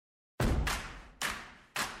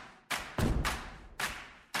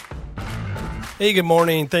Hey, good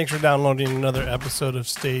morning. Thanks for downloading another episode of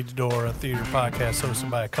Stage Door, a theater podcast hosted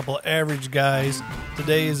by a couple of average guys.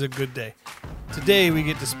 Today is a good day. Today we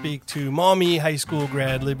get to speak to Maumee High School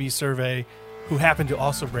grad Libby Survey, who happened to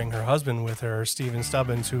also bring her husband with her, Steven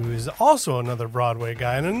Stubbins, who is also another Broadway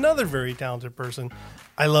guy and another very talented person.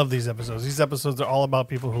 I love these episodes. These episodes are all about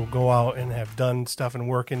people who go out and have done stuff and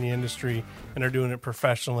work in the industry and are doing it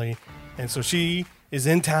professionally. And so she is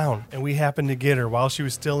in town, and we happened to get her while she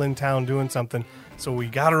was still in town doing something. So we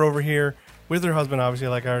got her over here with her husband, obviously,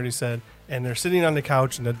 like I already said, and they're sitting on the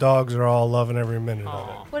couch, and the dogs are all loving every minute of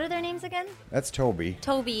it. What are their names again? That's Toby.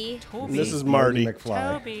 Toby. And this is Marty.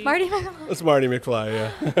 McFly. Marty McFly. That's Marty McFly,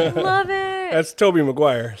 yeah. I love it. That's Toby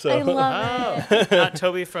Maguire. So. I love it. Not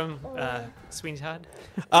Toby from Sweeney Todd?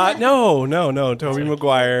 No. Toby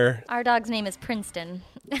Maguire. Our dog's name is Princeton.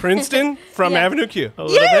 Princeton from Yeah. Avenue Q. A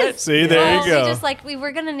little bit? See, there you go. We just we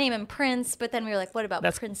were going to name him Prince, but then we were like, what about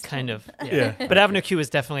That's Princeton? kind of, Yeah. But Avenue Q is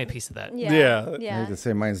definitely a piece of that. Yeah. I have to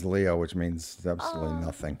say mine's Leo, which means absolutely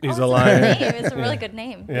nothing. He's Oh, a it's lion. a good name. It's a really good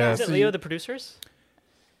name. Yeah. Is it so Leo the producers?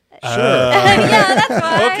 Sure. Yeah, that's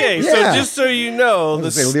why. Okay, so Yeah. just so you know, the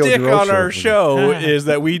gonna say Leo stick on DeRocher. our show is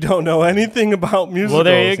that we don't know anything about musicals. Well,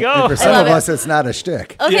 there you go. For some love of it. us, it's not a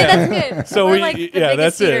shtick. Okay, Yeah. that's good. So We're we, like the yeah, biggest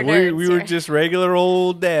that's it. theater We nerds were here. just regular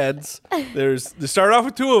old dads. They started off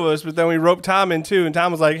with two of us, but then we roped Tom in too, and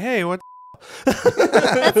Tom was like, "Hey, what?"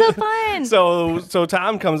 That's so fun. So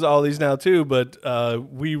Tom comes to all these now too, but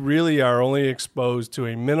we really are only exposed to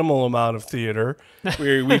a minimal amount of theater.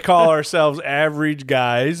 We call ourselves average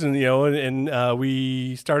guys, and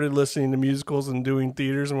we started listening to musicals and doing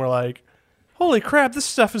theaters, and we're like, holy crap, this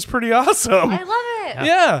stuff is pretty awesome. I love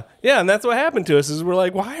it. Yeah, and that's what happened to us. Is we're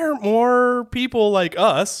like, why aren't more people like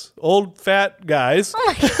us, old fat guys?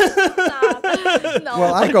 No.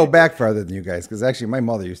 Well, I go back farther than you guys because actually my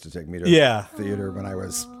mother used to take me to Yeah. theater when I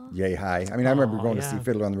was yay high. I mean, I remember going to see yeah.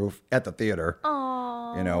 Fiddler on the Roof at the theater,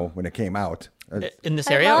 Aw. you know, when it came out. In this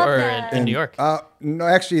I area love or that. in New York? No,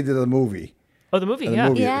 actually, the movie. Oh, the movie, The yeah.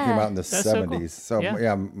 movie Yeah. that came out in the That's so cool. 70s. So, Yeah.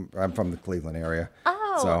 yeah, I'm from the Cleveland area.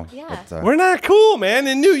 Oh, So, yeah. but, We're not cool, man.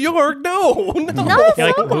 In New York, no. No, it's Yeah,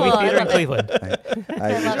 like so cool. movie theater I in love it. Cleveland.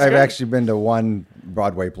 I've actually been to one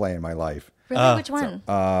Broadway play in my life. Really? Which one?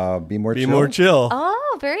 Be More Be Chill. more chill.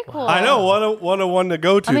 Oh, very cool. I know one to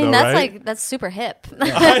go to. I mean, though, that's right? that's super hip.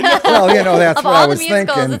 Well, you know, that's Of what all I the was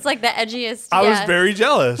musicals, thinking. it's like the edgiest. I was yeah. very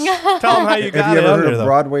jealous. Tell them how you got Have you it ever under, heard of though.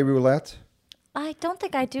 Broadway Roulette? I don't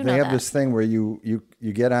think I do They know have that. this thing where you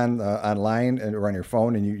get on online or on your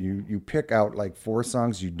phone and you pick out like 4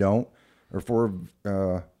 songs you don't or 4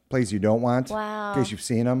 plays you don't want Wow. in case you've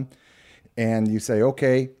seen them, and you say,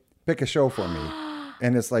 okay, pick a show for me,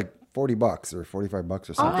 and it's like $40 or $45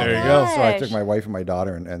 or something. my There you go. So I gosh. took my wife and my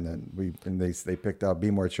daughter, and then they picked out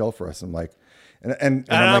Be More Chill for us. I'm like, and I'm-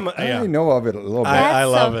 I'm like, I yeah. already know of it a little bit. I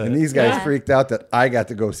love so- it. and these guys Yeah. freaked out that I got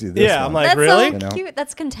to go see this. Yeah, one. I'm like, That's really? so You know? cute.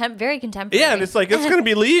 That's very contemporary. Yeah, and it's like it's gonna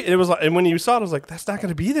be it was like, and when you saw it, I was like, that's not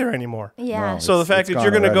gonna be there anymore. yeah. No. So the It's- fact it's that gone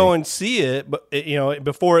you're gonna go already. and see it, but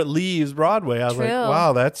before it leaves Broadway, I was like, True.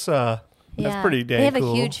 wow, that's pretty dang They have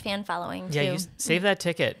cool. a huge fan following too. Yeah, you save that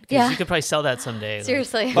ticket. 'Cause Yeah. you could probably sell that someday.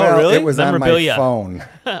 Seriously. Oh, Well, really? It was on my Memorabilia. phone.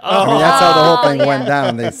 I mean, that's how the whole thing yeah. went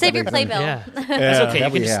down. They Save your playbill. Yeah. Yeah. That's okay. You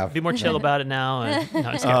That we can just have. be more chill about it now. And, no,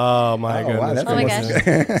 I'm just kidding. Oh my Oh, goodness. wow, that's Oh my almost-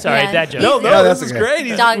 gosh. Sorry, Yeah. dad joke. No, Yeah, this that's is okay.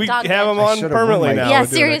 great. Dog We dad have him I on should've permanently worn my- now. Yeah, We're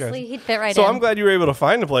doing that, guys. seriously, he'd fit right So in. I'm glad you were able to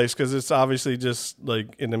find the place because it's obviously just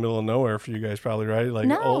like in the middle of nowhere for you guys, probably, right? Like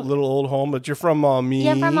No. little old home, but you're from Maumee.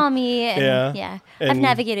 Yeah, from Maumee. And Yeah. yeah. I've And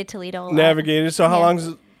navigated Toledo a lot. Navigated. So Yeah.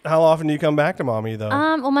 how often do you come back to Maumee though?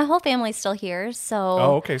 Well, my whole family's still here, so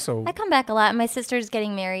Oh, okay. So I come back a lot. My sister's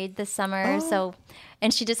getting married this summer,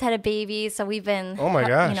 and she just had a baby, so we've been Oh my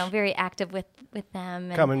gosh. very active with them.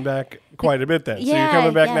 And coming back quite a bit then. So you're Yeah,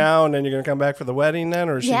 coming back yeah. now, and then you're gonna come back for the wedding then,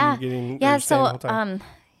 or is yeah, she getting? yeah. or staying the whole So time?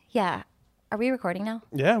 yeah. Are we recording now?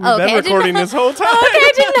 Yeah, we've Oh, okay. been I didn't recording know- this whole time. Oh,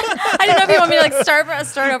 okay, I didn't know if you want me to like start over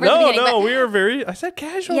the beginning. No, but we were very. I said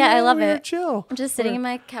casual. Yeah, I man, love we were it. Chill. I'm just sitting in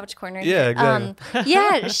my couch corner. Yeah, here. exactly.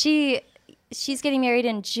 Yeah, she's getting married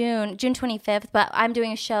in June 25th, but I'm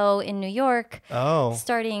doing a show in New York Oh,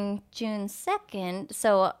 starting June 2nd.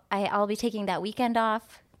 So I'll be taking that weekend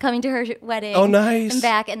off, coming to her wedding. Oh, nice. And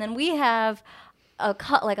back, and then we have a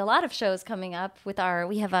lot of shows coming up with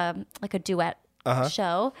we have a duet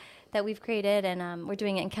show that we've created, and we're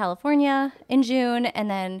doing it in California in June, and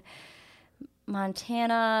then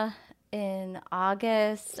Montana in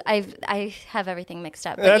August. I have everything mixed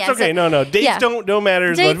up. But that's yeah, okay. so- No, dates yeah. don't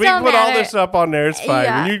matter as much. Dates We can don't put all matter. this up on there. It's fine.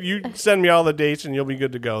 Yeah. You send me all the dates and you'll be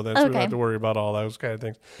good to go then. So we don't Okay. have to worry about all those kind of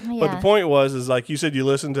things. But Yeah. the point is like you said, you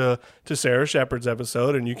listened to Sarah Shepard's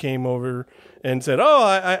episode and you came over and said, "Oh,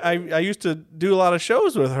 I used to do a lot of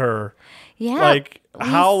shows with her." Yeah. Like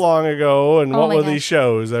how long ago, and what my were gosh. these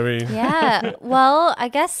shows? I mean, Yeah. Well, I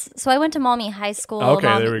guess so. I went to Maumee High School. Okay,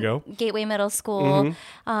 Maumee- there we go. Gateway Middle School.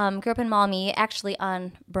 Grew up in Maumee, actually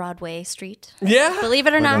on Broadway Street. yeah. Believe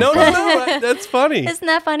it or not. No, that's funny. Isn't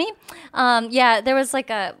that funny? Yeah, there was like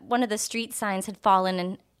one of the street signs had fallen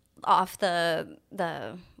and off the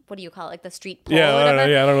what do you call it, like the street pole Yeah, or I don't know.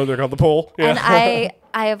 whatever. Yeah, I don't know what they're called. The pole. Yeah. And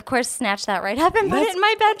I of course snatched that right up and put it in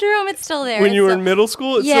my bedroom. It's still there. when you were So- in middle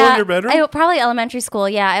school, it's yeah, still in your bedroom. probably elementary school.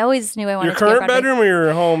 Yeah, I always knew I wanted Your to be a current Broadway. bedroom or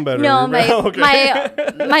your home bedroom? No, Okay.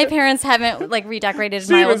 my parents haven't like redecorated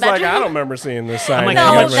my old Steven's like, bedroom. I don't remember seeing this sign. my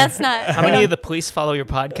No, God. that's not. How many of the police follow your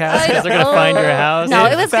podcast? Because they're gonna find your house. No,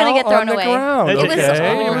 it was fell gonna get thrown on the away. ground. It was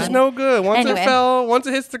Okay. It was old. no good. Once Anyway. it fell, once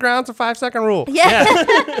it hits the ground, it's a 5-second rule. Yeah,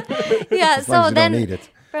 yeah. As long So as you then don't need it.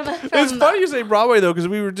 It's funny you say Broadway though, because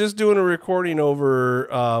we were just doing a recording over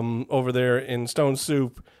there in Stone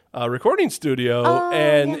Soup recording studio,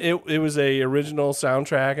 and it was a original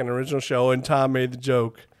soundtrack and original show, and Tom made the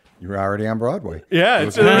joke. You were already on Broadway. Yeah,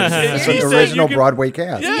 It's he an said you original could- Broadway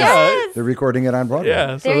cast. Yeah, Yes. They're recording it on Broadway.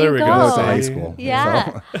 yeah. So There there you we go. go. Goes to So high you- school. Yeah.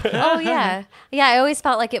 So- Oh yeah. Yeah. I always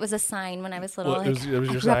felt like it was a sign when I was little. Well, it like, was your I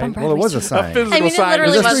grew up sign? on Well, it was a Broadway sign. physical I mean, it sign.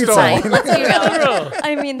 literally It's a was a street sign. sign. Let's be real.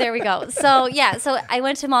 I mean, there we go. So yeah, so I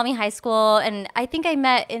went to Maumee High School, and I think I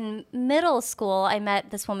met in middle school. I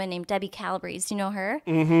met this woman named Debbie Calabrese. Do you know her?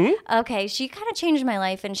 Mm-hmm. Okay, she kind of changed my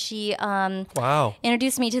life, and she Wow.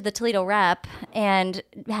 introduced me to the Toledo Rep and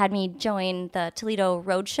had me join the Toledo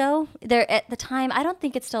Roadshow. There at the time, I don't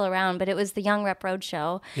think it's still around, but it was the Young Rep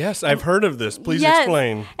Roadshow. Yes, I've heard of this. Please Yes.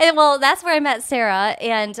 explain. And, well, that's where I met Sarah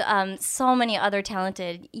and so many other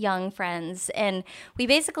talented young friends. And we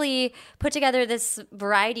basically put together this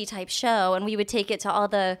variety type show, and we would take it to all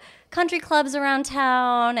the country clubs around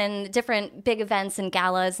town and different big events and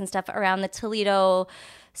galas and stuff around the Toledo,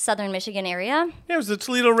 Southern Michigan area. Yeah, it was the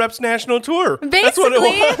Toledo Reps National Tour. Basically, That's what it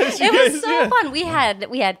was. You it was guys- so yeah. fun.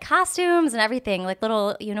 We had costumes and everything, like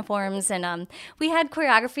little uniforms, and we had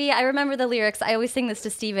choreography. I remember the lyrics. I always sing this to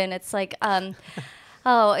Steven. It's like,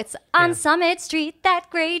 oh, it's on Summit Street, that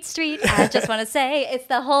great street. I just want to say, it's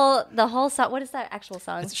the whole song. What is that actual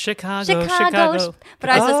song? It's Chicago. But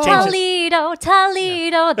ours Oh. is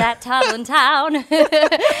Toledo, that town town.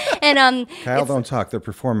 And Kyle, don't talk. They're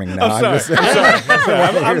performing now. I'm sorry.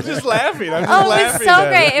 I'm just laughing. I'm just Oh, it was laughing. so at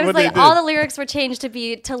great. It was what they like did. all the lyrics were changed to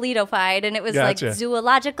be Toledo-fied, and it was Gotcha. like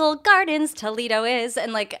Zoological Gardens, Toledo is,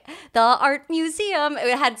 and like the Art Museum.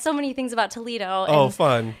 It had so many things about Toledo. Oh, and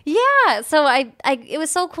fun. yeah, so it was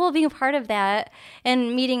so cool being a part of that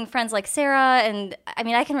and meeting friends like Sarah, and I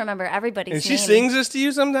mean I can remember everybody's And she name. sings this to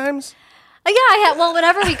you sometimes? Yeah, well,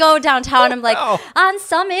 whenever we go downtown, I'm like No. on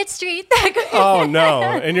Summit Street. Oh, no.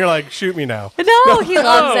 And you're like, shoot me now. No, he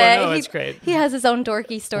loves it. no, He- it's great. He has his own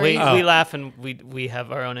dorky story. We laugh and we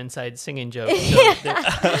have our own inside singing jokes.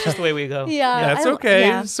 So it's just the way we go. Yeah, That's I- okay.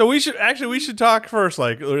 yeah. So we should talk first,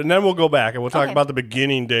 and then we'll go back and we'll talk Okay. about the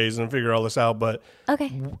beginning days and figure all this out. But Okay.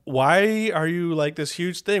 why are you like this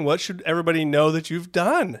huge thing? What should everybody know that you've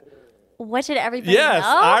done? What should everybody Yes, know?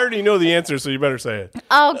 I already know the answer, so you better say it.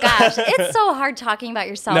 Oh gosh, it's so hard talking about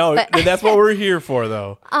yourself. No, but that's what we're here for,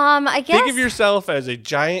 though. I guess Think of yourself as a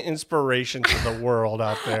giant inspiration to the world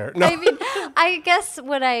out there. No, I mean, I guess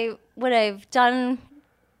what I've done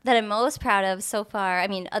that I'm most proud of so far. I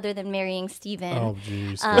mean, other than marrying Steven. oh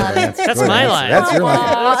jeez. That's my line. That's your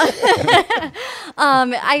line.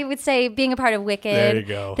 I would say being a part of Wicked, There you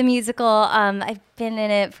go. the musical. I've been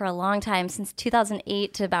in it for a long time, since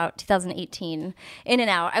 2008 to about 2018, in and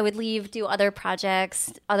out. I would leave, do other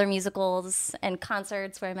projects, other musicals and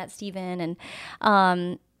concerts where I met Steven,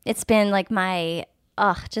 and it's been like my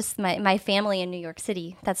family in New York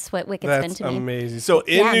City. That's what Wicked's been That's to me. amazing. So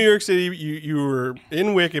in Yeah. New York City, you were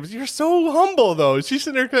in Wicked. But you're so humble, though. She's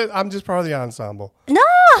sitting there. I'm just part of the ensemble. No.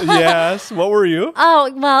 Yes. What were you? Oh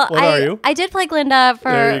well, What are you? I did play Glinda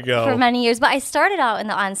There you go. for many years, but I started out in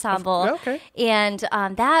the ensemble. Okay. And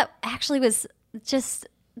that actually was just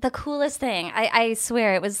the coolest thing. I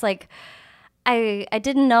swear it was like I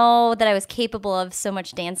didn't know that I was capable of so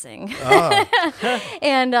much dancing.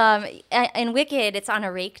 And in Wicked, it's on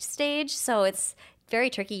a raked stage, so it's very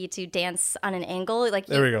tricky to dance on an angle. Like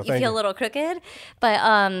There we go. you Thank feel you. a little crooked, but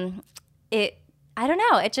I don't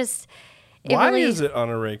know. It just Why really, is it on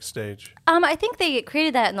a rake stage? I think they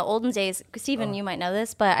created that in the olden days. Steven, you might know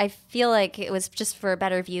this, but I feel like it was just for a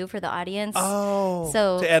better view for the audience. Oh,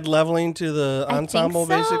 So- to add leveling to the I think ensemble,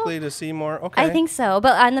 so. basically, to see more. Okay, I think so.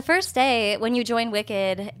 But on the first day, when you join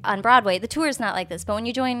Wicked on Broadway, the tour is not like this, but when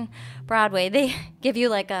you join Broadway, they give you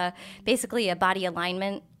like basically a body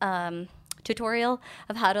alignment tutorial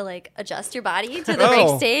of how to like adjust your body to the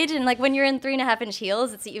big stage, and like when you're in 3.5-inch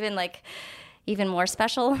heels, it's even like even more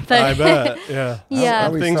special. But I bet. Yeah. Yeah.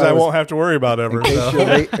 Things I won't have to worry about ever.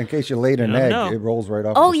 In case you laid an egg, know. it rolls right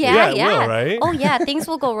off. Oh the yeah, Yeah, it yeah. will, right? Oh yeah, things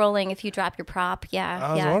will go rolling if you drop your prop. Yeah, I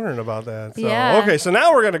was yeah. wondering about that. So, Yeah. Okay, so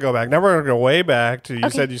now we're going to go back. Now we're going to go way back to, you Okay.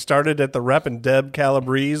 said you started at the Rep, and Deb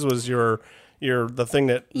Calabrese was the thing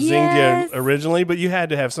that Yes. zinged you originally, but you had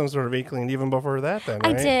to have some sort of inkling even before that then,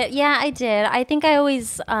 right? I did. Yeah, I did. I think I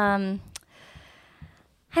always, I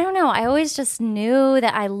don't know. I always just knew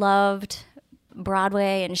that I loved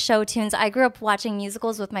Broadway and show tunes. I grew up watching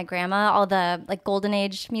musicals with my grandma, all the like Golden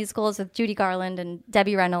Age musicals with Judy Garland and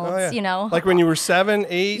Debbie Reynolds, Oh, yeah. you know. Like when you were 7,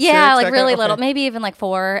 8, Yeah, 6, like that really kind- little, okay. maybe even like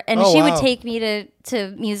 4. And Oh, she wow. would take me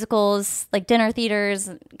to musicals, like dinner theaters,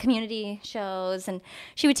 community shows, and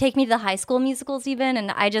she would take me to the high school musicals even. And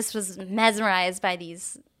I just was mesmerized by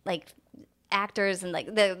these like actors and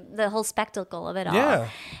like the whole spectacle of it all. Yeah.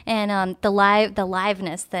 And the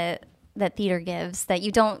liveness that theater gives that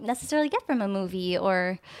you don't necessarily get from a movie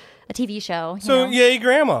or a TV show. You So, know? yay,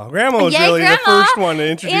 Grandma. Grandma was Yay, really Grandma! the first one to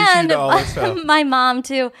introduce you And to all this stuff. my mom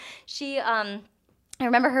too. She I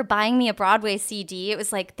remember her buying me a Broadway CD. It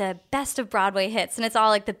was like the best of Broadway hits, and it's all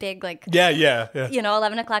like the big like Yeah.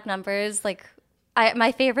 11 o'clock numbers. Like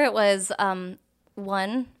my favorite was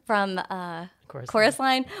one from Chorus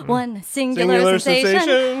Line. One singular, Singular sensation.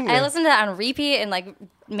 sensation, yeah. I listened to that on repeat and like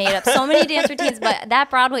made up so many dance routines. But that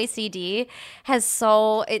Broadway CD has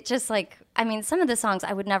it just like, I mean, some of the songs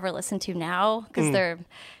I would never listen to now because they're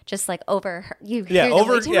just like you Yeah,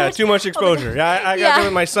 hear them way too much exposure. Yeah, I got Yeah. to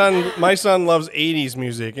with my son. My son loves 80s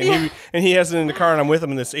music, and he has it in the car, and I'm with him,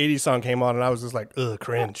 and this 80s song came on, and I was just like, ugh,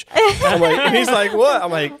 cringe. I'm like, and he's like, what?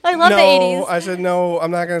 I'm like, I love no. the 80s. I said, no,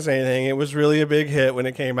 I'm not gonna say anything. It was really a big hit when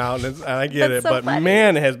it came out, and I get That's it, so but funny.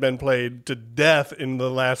 man, it has been played to death in the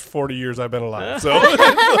last 40 years I've been alive. So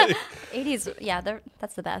it's like, 80s, yeah,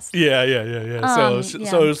 that's the best. yeah.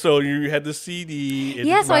 Yeah. So you had the CD. and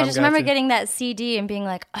Yeah, so I Mom just got remember you- getting that CD and being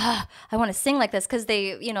like, I want to sing like this because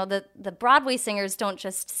they, the Broadway singers don't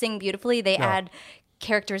just sing beautifully; they add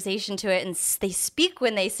characterization to it, and they speak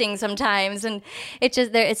when they sing sometimes, and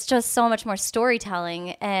it's just so much more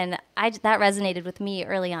storytelling, and that resonated with me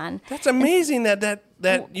early on. That's amazing that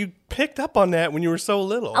you picked up on that when you were so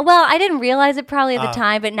little. Well, I didn't realize it probably at the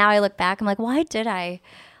time, but now I look back, I'm like, why did I?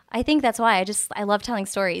 I think that's why I love telling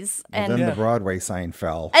stories. And then the Broadway sign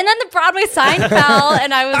fell. And then the Broadway sign fell,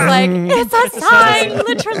 and I was like, it's a sign,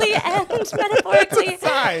 literally and metaphorically.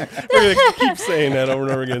 Sign. We're gonna keep saying that over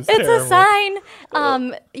and over again. It's It's terrible. a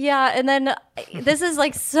sign. Yeah, and then this is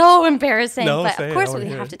like so embarrassing, No, but say of it. course I wanna we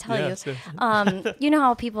hear have it. to tell Yes, you. yes. You know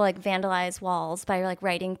how people like vandalize walls by like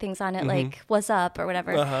writing things on it, like "What's up" or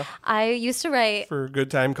whatever. I used to write. For a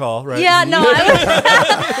good time call, right? Yeah, no,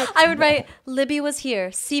 I would write, Libby was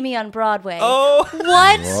here, see me on Broadway. Oh,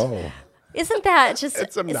 What? Whoa. Isn't that just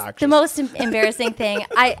It's obnoxious. the most embarrassing thing?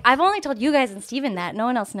 I've only told you guys and Steven that. No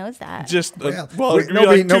one else knows that. just Yeah. well, it'd be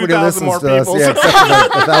nobody like 2,000 listens more to us. people. Yeah, so- except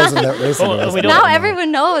for the 1,000 that listen to Oh, us. we don't- Now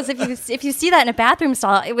everyone knows if you see that in a bathroom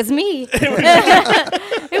stall, it was me.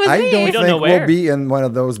 It was I me. don't don't know think we'll where. be in one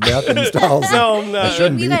of those bathroom stalls. No, no.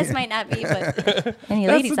 shouldn't you be. guys might not be, but any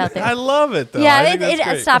ladies out there. I love it though. yeah, I think it that's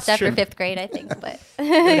great. stopped That's after true. 5th grade, I think. But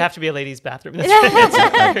It'd have to be a ladies' bathroom. That's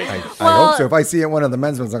I Well- hope so. If I see it in one of the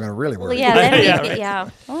men's ones, I'm going to really worry. yeah, then Yeah, yeah. right. Yeah.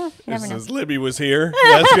 Well, you never know. Since Libby was here,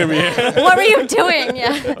 that's gonna be it. What were you doing?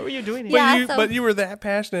 Yeah. what were you doing here? Yeah. But so- you were that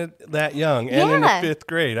passionate that young and in the Yeah. 5th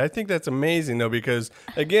grade. I think that's amazing though, because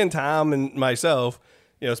again, Tom and myself,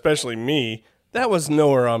 especially me, that was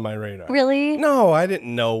nowhere on my radar. Really? No, I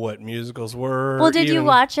didn't know what musicals were. Well, did you even-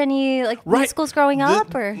 watch any like Right. musicals growing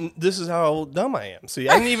up, or This is how dumb I am. See,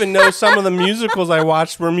 I didn't even know some of the musicals I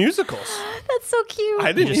watched were musicals. that's so cute.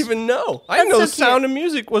 I didn't even know. I didn't know That's The so cute. Sound of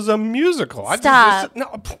Music was a musical. Stop.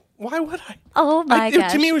 Why would I? Oh my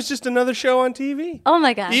gosh. To me, it was just another show on TV. Oh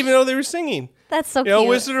my gosh. Even though they were singing. That's so You know, cute.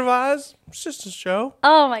 Wizard of Oz, it's just a show.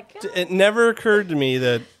 Oh my god. It never occurred to me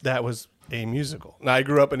that that was a musical. Now, I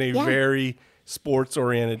grew up in a Yeah. very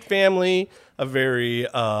sports-oriented family, a very,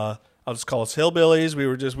 I'll just call us hillbillies. We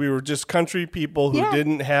were just country people who Yeah.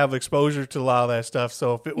 didn't have exposure to a lot of that stuff.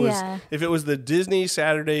 So if it was the Disney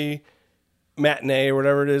Saturday matinee or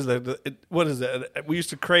whatever it is, what is that? We used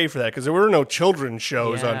to crave for that because there were no children's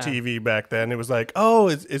shows on Yeah. TV back then. It was like, oh,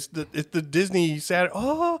 it's the Disney Saturday.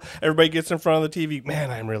 Oh, everybody gets in front of the TV.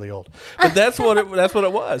 Man, I'm really old, but that's what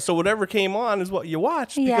it was. So whatever came on is what you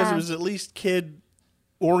watched because Yeah. it was at least kid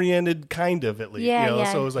oriented, kind of, at least. Yeah, you know?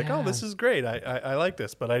 yeah. So it was like, oh, this is great. I like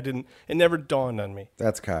this, but it never dawned on me.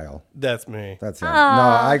 That's Kyle. That's me. That's him. No,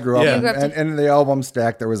 I grew up, Yeah. and, You grew up and in the album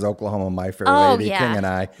stack, there was Oklahoma, My Fair Oh, Lady, yeah. King and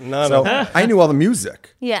I. No. I knew all the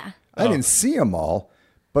music. Yeah. I didn't see them all,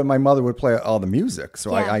 but my mother would play all the music.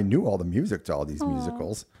 So Yeah. I knew all the music to all these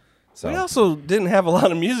musicals. So We also didn't have a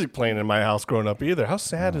lot of music playing in my house growing up either. How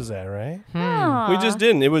sad is that, right? We just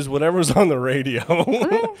didn't. It was whatever was on the radio.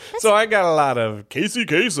 So I got a lot of Casey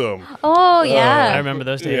Kasem. Oh, yeah. I remember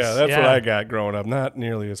those days. Yeah, that's what I got growing up. Not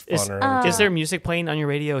nearly as fun or anything. Is there music playing on your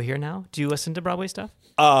radio here now? Do you listen to Broadway stuff?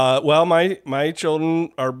 Well, my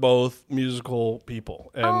children are both musical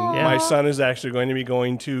people, and my son is actually going to be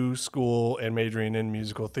going to school and majoring in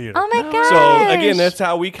musical theater. Oh, my gosh. So again, that's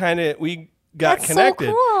how we got That's so connected.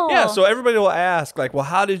 cool. Yeah, so everybody will ask, like, well,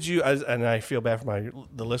 how did you? And I feel bad for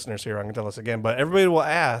the listeners here. I'm gonna tell this again, but everybody will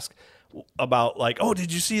ask about, like, oh,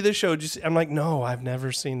 did you see this show? Did you see? I'm like, no, I've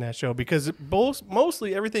never seen that show, because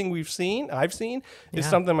mostly everything I've seen is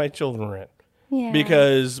something my children were in. Yeah.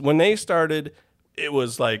 Because when they started, it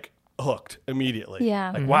was like hooked immediately. Yeah.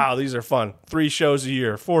 Like, wow, these are fun. 3 shows a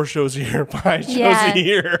year, 4 shows a year, 5 shows Yeah. a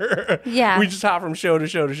year. Yeah. We just hop from show to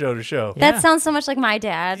show to show to show. That Yeah. sounds so much like my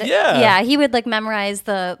dad. Yeah. Yeah, he would like memorize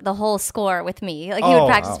the whole score with me. Like he Oh, would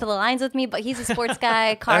practice wow. for the lines with me, but he's a sports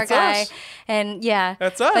guy, car That's guy. us. And yeah.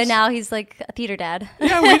 That's us. But now he's like a theater dad.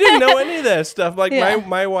 Yeah, we didn't know any of that stuff. Like Yeah.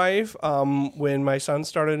 my wife, when my son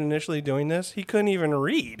started initially doing this, he couldn't even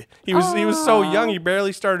read. He was so young, he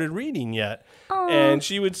barely started reading yet. And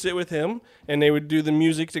she would sit with him, and they would do the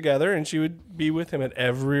music together, and she would be with him at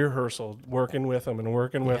every rehearsal, working with him and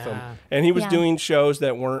working with him. Yeah. And he was Yeah. doing shows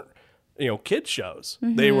that weren't, kid shows.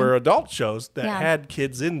 They were adult shows that Yeah. had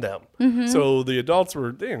kids in them. So the adults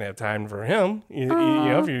they didn't have time for him. You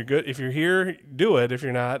know, if you're good, if you're here, do it. If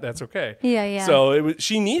you're not, that's okay. Yeah, yeah. So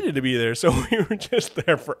she needed to be there, so we were just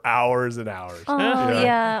there for hours and hours. Oh, Yeah.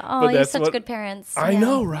 yeah. Oh, But you're that's such what- good parents. I Yeah.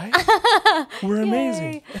 know, right? We're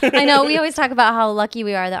amazing. Yay. I know. We always talk about how lucky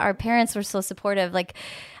we are that our parents were so supportive. Like,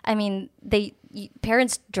 I mean,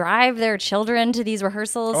 parents drive their children to these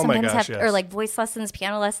rehearsals. Oh my sometimes gosh, have yes. or like voice lessons,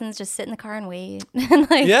 piano lessons. Just sit in the car and wait. And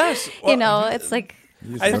like, Yes. you know, it's like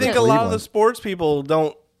I Such think a a lot of Cleveland. the sports people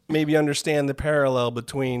don't maybe understand the parallel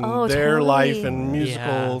between Oh, their totally. life and musical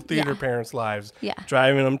Yeah. theater Yeah. parents' lives. Yeah.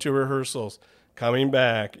 Driving them to rehearsals, coming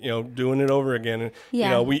back, doing it over again. And,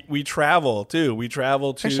 Yeah. we travel too. We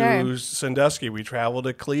travel to sure. Sandusky. We travel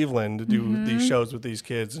to Cleveland to do these shows with these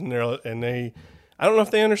kids, and they. I don't know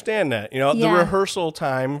if they understand that, the Yeah. rehearsal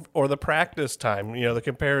time or the practice time, the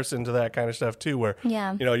comparison to that kind of stuff too, where,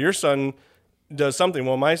 Yeah. your son does something.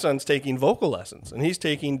 Well, my son's taking vocal lessons, and he's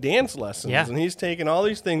taking dance lessons, Yeah. and he's taking all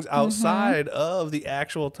these things outside of the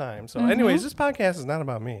actual time. So anyways, this podcast is not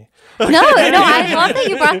about me. no. I love that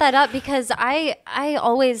you brought that up because I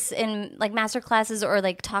always in like master classes or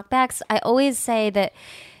like talkbacks, I always say that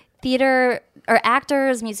theater or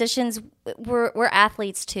actors, musicians, we're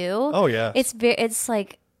athletes too. Oh, yes. It's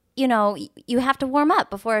like, you have to warm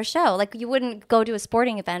up before a show. Like you wouldn't go to a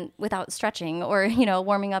sporting event without stretching or,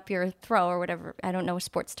 warming up your throw or whatever. I don't know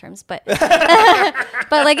sports terms, but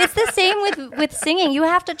but like it's the same with singing. You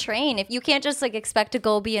have to train. If you can't just like expect to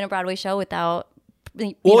go be in a Broadway show without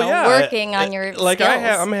working on your like skills.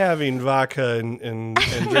 I'm having vodka and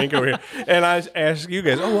drink over here, and I ask you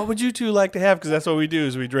guys, what would you two like to have? Because that's what we do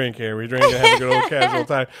is we drink here. We drink and have a good old casual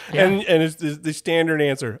time, and it's the standard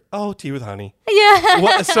answer. Oh, tea with honey.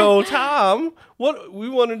 Yeah. So Tom, what we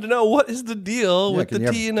wanted to know, what is the deal with can the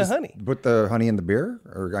you tea have and the just honey? Put the honey in the beer?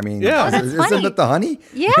 Or, I mean, Yeah. Oh, that's isn't funny. it the honey?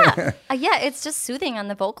 Yeah. Yeah, it's just soothing on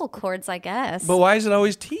the vocal cords, I guess. But why is it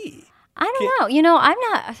always tea? I don't know. I'm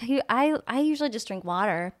not I usually just drink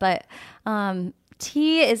water, but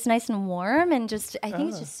tea is nice and warm and just I think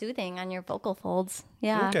it's just soothing on your vocal folds.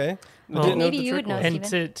 Yeah. Okay. Well, Didn't know maybe what the you trick would know, was. And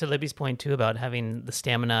Steven. to Libby's point too about having the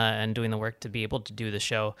stamina and doing the work to be able to do the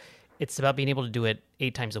show, it's about being able to do it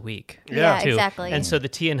 8 times a week. Yeah, too. exactly. And so the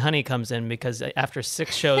tea and honey comes in because after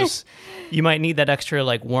 6 shows, you might need that extra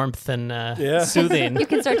like warmth and soothing You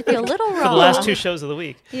can start to feel a little raw. for the last 2 shows of the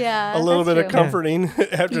week. Yeah. A little that's bit of true. comforting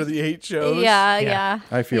after the 8 shows. Yeah.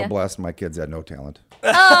 I feel Yeah. blessed my kids had no talent.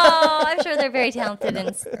 Oh, I'm sure they're very talented in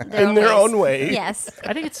In their own way. Yes.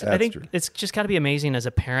 I think That's true. it's just got to be amazing as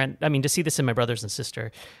a parent. I mean, to see this in my brothers and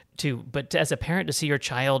sister too, but as a parent to see your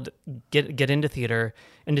child get into theater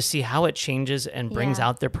and to see how it changes and brings Yeah.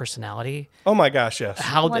 out their personality, Oh my gosh, yes.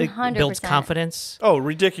 how it builds 100%. confidence, Oh,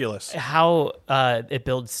 ridiculous. how it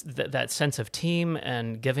builds that sense of team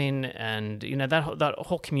and giving, and that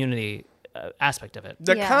whole community aspect of it.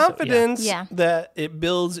 The Yeah. confidence Yeah. that it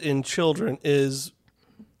builds in children is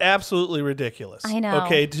absolutely ridiculous. I know.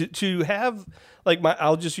 Okay, to have like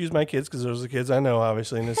I'll just use my kids because those are the kids I know,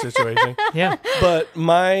 obviously, in this situation. Yeah. But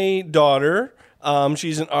my daughter,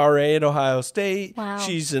 she's an RA at Ohio State. Wow.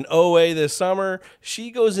 She's an OA this summer. She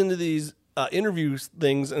goes into these interview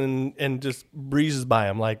things and just breezes by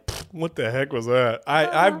them like, what the heck was that?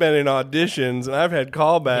 I've been in auditions and I've had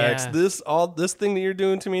callbacks. Yeah. This thing that you're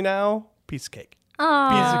doing to me now, piece of cake.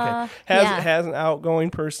 Aw, Piece of cake. Has an outgoing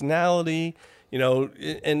personality,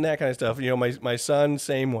 and that kind of stuff. My son,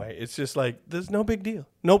 same way. It's just like, there's no big deal.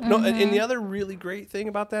 Nope. No. And the other really great thing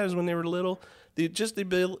about that is when they were little, the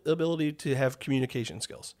ability to have communication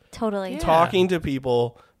skills. Totally. Talking to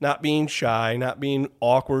people, not being shy, not being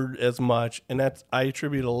awkward as much. And I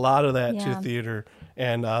attribute a lot of that to theater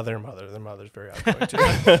and their mother. Their mother's very outgoing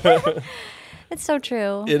too. It's so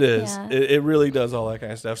true. It is. Yeah. It really does all that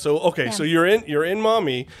kind of stuff. So so you're in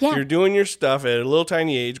Mommy. Yeah. You're doing your stuff at a little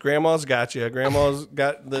tiny age. Grandma's got you. Grandma's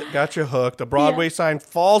got you hooked. A Broadway sign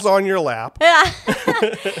falls on your lap.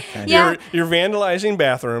 Yeah. You're vandalizing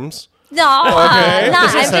bathrooms. No, Okay. nah,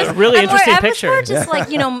 This is a really interesting picture. It was more just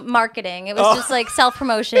like, marketing. It was just like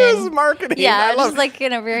self-promotion. It was marketing. Yeah, I it love was like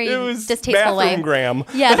in a very it was distasteful way. bathroom gram.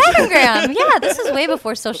 Yeah, bathroom. Yeah, this was way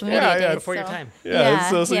before social media Yeah, days. Before your so- time. Yeah.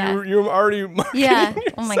 So yeah. you're already marketing Yeah.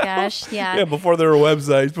 Oh my yourself. gosh. Yeah. Yeah, before there were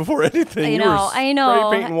websites, before anything. I you were know. I know.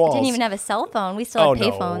 spray painting walls. Didn't even have a cell phone. We still had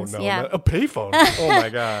payphones. No, yeah. a payphone. Oh my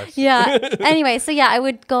gosh. Yeah. Anyway, so yeah, I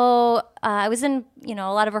would go. I was in a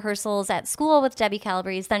lot of rehearsals at school with Debbie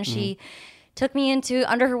Calabrese. Then she took me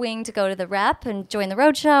under her wing to go to the rep and join the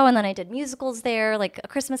roadshow, and then I did musicals there, like A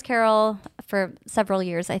Christmas Carol, for several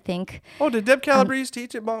years, I think. Oh, did Deb Calabrese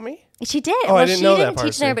teach at Mommy? She did. Oh, I didn't she know that didn't part,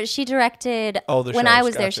 teach there, see. but she directed. Oh, the when I shows,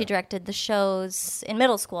 was there, she gotcha. directed the shows in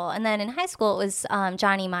middle school, and then in high school it was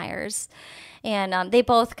Johnny Myers, and they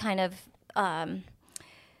both kind of.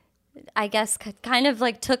 I guess kind of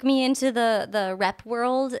like took me into the rep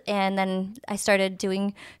world, and then I started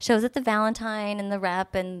doing shows at the Valentine and the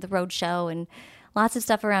rep and the road show and lots of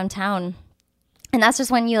stuff around town. And that's just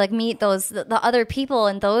when you like meet the other people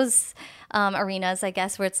in those arenas, I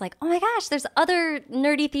guess, where it's like, oh my gosh, there's other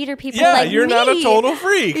nerdy theater people. Yeah, like you're me. not a total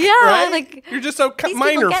freak. Yeah, right? like, you're just a These people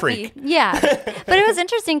minor get freak. me. Yeah, but it was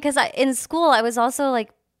interesting because in school I was also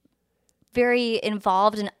like very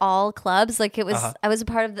involved in all clubs. Like it was, I was a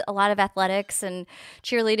part of a lot of athletics and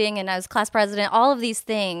cheerleading, and I was class president, all of these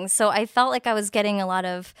things. So I felt like I was getting a lot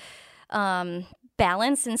of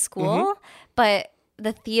balance in school, but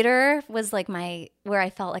the theater was like where I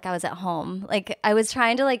felt like I was at home. Like I was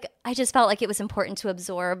trying to I just felt like it was important to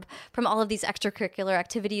absorb from all of these extracurricular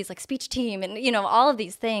activities like speech team and, all of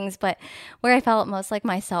these things. But where I felt most like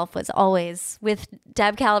myself was always with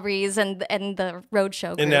Deb Calabrese and the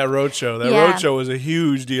roadshow group. In that roadshow. That Yeah. roadshow was a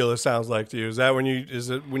huge deal, it sounds like to you. Is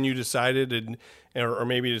it when you decided or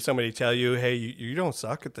maybe did somebody tell you, hey, you don't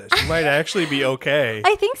suck at this. You might actually be okay.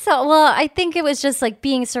 I think so. Well, I think it was just like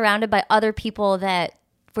being surrounded by other people that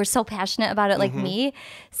were so passionate about it like me.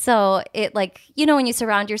 So it when you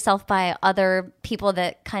surround yourself by other people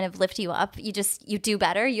that kind of lift you up, you do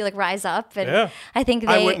better. You rise up. And Yeah. I think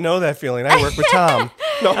I wouldn't know that feeling. I work with Tom.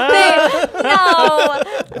 No. no,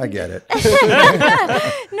 I get it.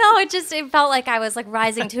 no, it felt like I was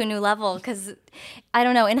rising to a new level because I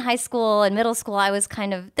don't know, in high school and middle school, I was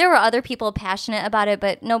there were other people passionate about it,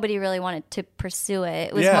 but nobody really wanted to pursue it.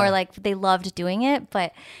 It was Yeah. more like they loved doing it,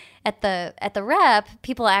 but at the rep,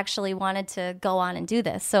 people actually wanted to go on and do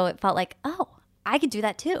this. So it felt like, oh, I could do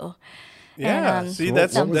that too. Yeah. And, See, So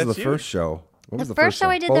that's what was that's the you. first show? What was The first show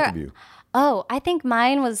I did Both there- of you. Oh, I think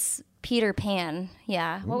mine was Peter Pan.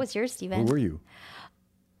 Yeah. What was yours, Steven? Who were you?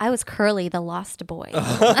 I was Curly, the lost boy.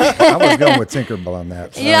 I was going with Tinkerbell on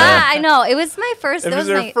that. So Yeah, I know. It was my first. If that it's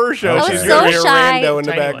was her my first show, I she's was going to so be a shy. rando in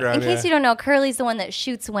the Tiny one. background. In case you don't know, Curly's the one that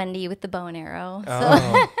shoots Wendy with the bow and arrow. So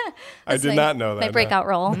I that's did my- not know that. My no. breakout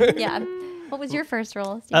role. Yeah. What was your first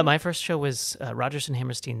role, Steve? My first show was Rodgers and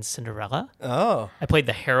Hammerstein's Cinderella. Oh. I played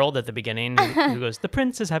the herald at the beginning who goes, "The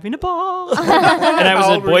prince is having a ball." And I was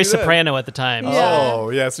How a old were boy you then? soprano at the time. Oh,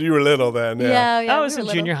 yeah. So you were little then. Yeah. yeah, I was we in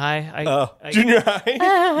were junior little. high. Junior high.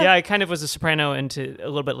 Yeah, I kind of was a soprano into a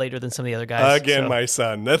little bit later than some of the other guys. Again, so- my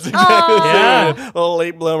son. That's exactly Yeah. a little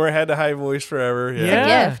late bloomer, had the high voice forever. Yeah.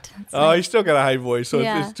 Yeah. Gift. It's Oh, he's still got a high voice, so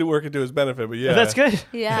Yeah. it's to working to his benefit. But yeah, That's good.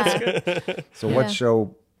 Yeah. So what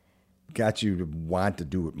show got you to want to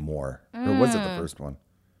do it more? Or was it the first one?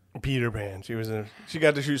 Peter Pan. She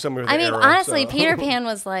got to shoot somebody with I an mean, arrow, honestly, so. Peter Pan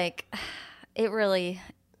was it really,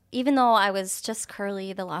 even though I was just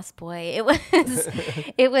Curly, the lost boy,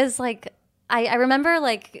 it was like, I remember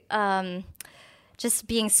just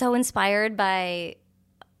being so inspired by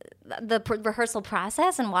the rehearsal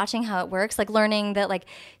process and watching how it works, like learning that like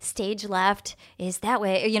stage left is that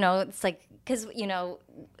way. You know, it's like because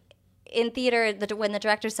in theater, when the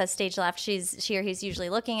director says stage left, she or he's usually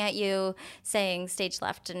looking at you saying stage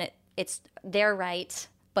left, and it's their right,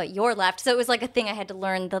 but you're left. So it was like a thing I had to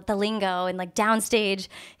learn the lingo, and like downstage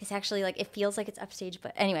is actually like, it feels like it's upstage.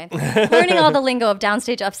 But anyway, learning all the lingo of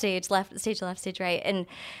downstage, upstage, left stage right. And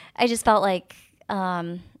I just felt like,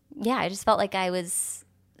 I just felt like I was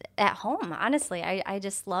at home, honestly. I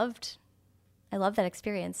loved that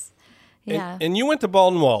experience. Yeah. And you went to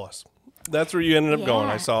Baldwin Wallace. That's where you ended up going.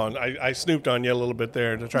 Yeah. I saw, and I snooped on you a little bit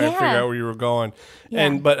there to try and Yeah. figure out where you were going. Yeah.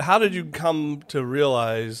 But how did you come to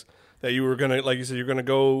realize that you were going to, like you said, you're going to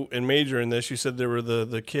go and major in this? You said there were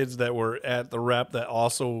the kids that were at the rep that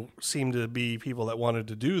also seemed to be people that wanted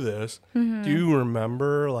to do this. Mm-hmm. Do you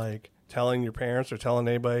remember like telling your parents or telling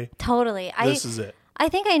anybody, Totally. this is it? I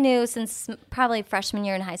think I knew since probably freshman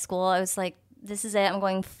year in high school. I was like, this is it. I'm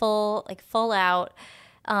going full out.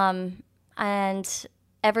 And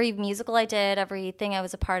every musical I did, everything I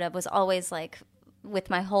was a part of was always like with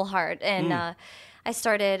my whole heart. And I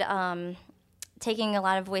started taking a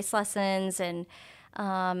lot of voice lessons, and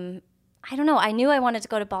I don't know. I knew I wanted to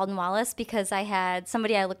go to Baldwin Wallace because I had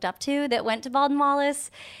somebody I looked up to that went to Baldwin Wallace.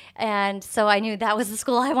 And so I knew that was the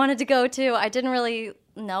school I wanted to go to. I didn't really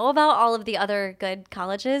know about all of the other good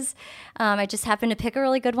colleges. I just happened to pick a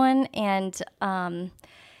really good one. And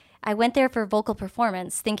I went there for vocal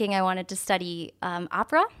performance, thinking I wanted to study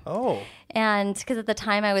opera. Oh. And because at the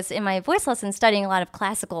time I was in my voice lesson studying a lot of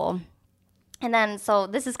classical. And then, so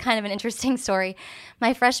this is kind of an interesting story.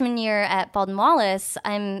 My freshman year at Baldwin Wallace,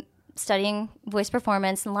 I'm studying voice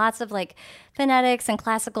performance and lots of like phonetics and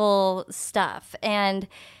classical stuff. And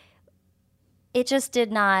it just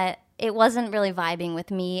it wasn't really vibing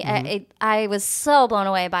with me. I was so blown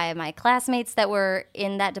away by my classmates that were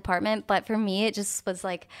in that department. But for me, it just was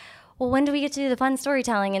like, well, when do we get to do the fun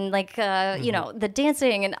storytelling and like, the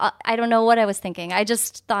dancing? And I don't know what I was thinking. I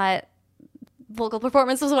just thought vocal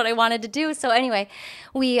performance was what I wanted to do. So anyway,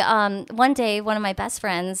 we one day, one of my best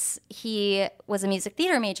friends, he was a music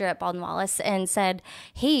theater major at Baldwin Wallace, and said,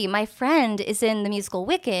 hey, my friend is in the musical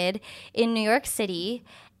Wicked in New York City,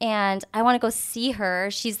 and I want to go see her.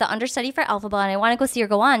 She's the understudy for Elphaba, and I want to go see her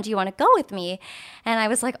go on. Do you want to go with me? And I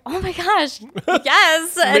was like, oh my gosh,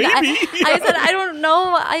 yes. And I said, I don't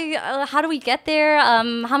know. How do we get there?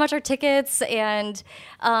 How much are tickets? And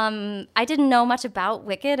I didn't know much about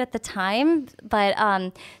Wicked at the time. But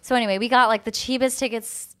so anyway, we got like the cheapest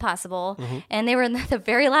tickets possible. And they were in the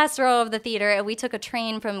very last row of the theater. And we took a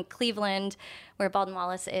train from Cleveland, where Baldwin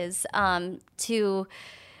Wallace is, to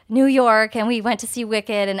New York, and we went to see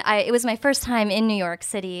Wicked, and it was my first time in New York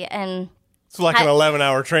City, and It's like an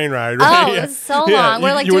 11-hour train ride, right? Oh, it was so long.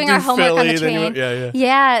 We're like you doing went our through homework on the Philly, train.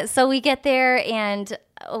 Yeah. So we get there, and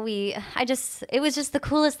it was just the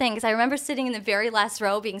coolest thing, because I remember sitting in the very last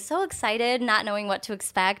row being so excited, not knowing what to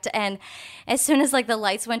expect. And as soon as like the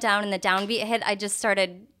lights went down and the downbeat hit, I just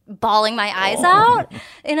started bawling my eyes out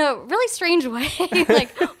in a really strange way.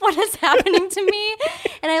 Like, what is happening to me?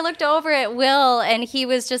 And I looked over at Will, and he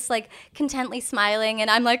was just like contently smiling,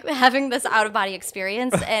 and I'm like having this out of body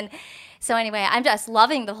experience. And so anyway, I'm just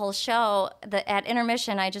loving the whole show. At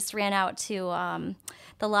intermission, I just ran out to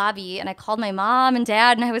the lobby, and I called my mom and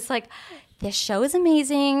dad, and I was like, this show is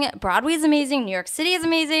amazing. Broadway is amazing. New York City is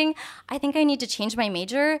amazing. I think I need to change my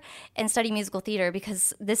major and study musical theater,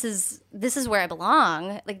 because this is where I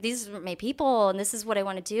belong. Like, these are my people, and this is what I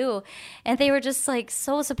want to do. And they were just like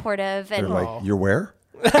so supportive. And They're like, you're where?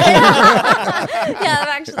 yeah,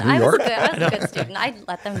 actually, I was York? a good student. I'd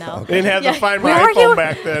let them know. They didn't have to find my Where are iPhone you?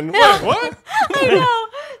 back then. What? I know.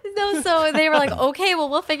 No, so they were like, okay, well,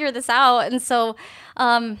 we'll figure this out. And so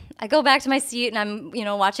I go back to my seat, and I'm,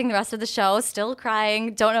 watching the rest of the show, still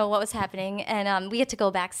crying, don't know what was happening. And we get to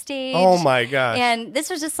go backstage. Oh my gosh. And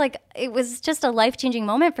this was just like, it was just a life-changing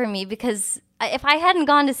moment for me, because if I hadn't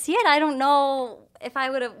gone to see it, I don't know if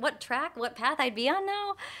I would have, what path I'd be on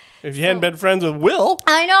now. If you hadn't been friends with Will.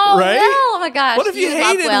 I know, right? Will. Oh my gosh. What if you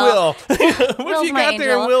love hated Will? What Will's if you my got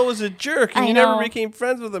there and angel. Will was a jerk, and I you never know. became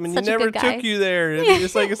friends with him, and Such you a never good guy. took you there?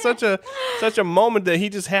 It's like it's such a moment that he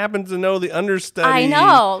just happens to know the understudy. I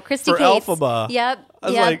know. Christy for Cates. Elphaba. Yep. I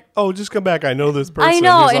was yep. like, oh, just come back. I know this person. I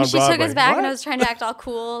know, who's and on she took Broadway. us back, What? and I was trying to act all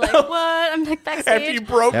cool, like, what? I'm like backstage. After you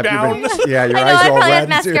broke After down. you've been- yeah, your I know, eyes I all probably red.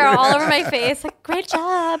 had too. mascara all over my face. Like, great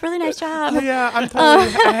job, really nice job. Yeah,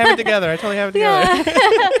 I have it together. I totally have it together.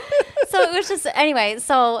 So it was just, anyway,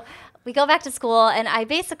 so we go back to school, and I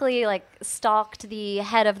basically like stalked the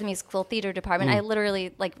head of the musical theater department. I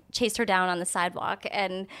literally like chased her down on the sidewalk,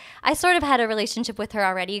 and I sort of had a relationship with her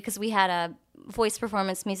already, because we had voice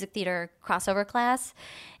performance music theater crossover class,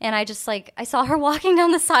 and I saw her walking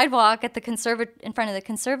down the sidewalk at the in front of the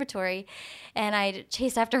conservatory, and I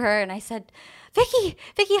chased after her and I said, Vicky,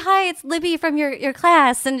 hi, it's Libby from your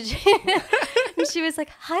class. And she was like,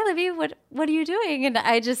 hi, Libby, what are you doing? And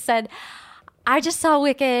I just said, I just saw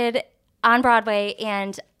Wicked on Broadway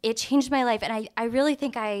and it changed my life. And I really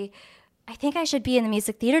think I should be in the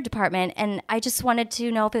music theater department. And I just wanted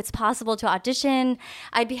to know if it's possible to audition.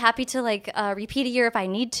 I'd be happy to repeat a year if I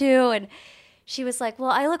need to. And she was like,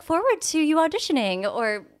 well, I look forward to you auditioning,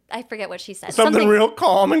 or I forget what she said. Something real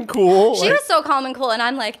calm and cool. She was so calm and cool, and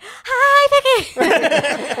I'm like, "Hi,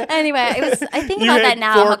 Vicky." Anyway, I think about that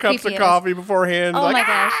now. You had 4 how cups creepy of it is. coffee beforehand. Oh my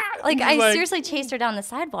gosh! I I seriously chased her down the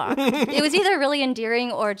sidewalk. It was either really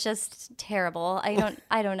endearing or just terrible.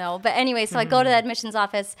 I don't know. But anyway, so I go to the admissions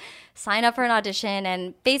office, sign up for an audition,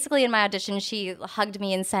 and basically in my audition, she hugged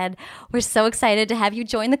me and said, "We're so excited to have you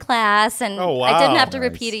join the class." And Oh, I didn't wow. have to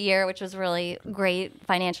repeat a year, which was really great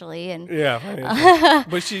financially. And Yeah,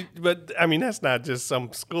 but I mean, that's not just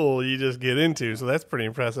some school you just get into, so that's pretty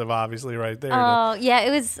impressive, obviously, right there. Oh yeah,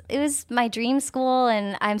 it was my dream school,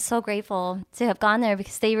 and I'm so grateful to have gone there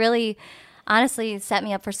because they really, honestly, set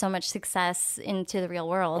me up for so much success into the real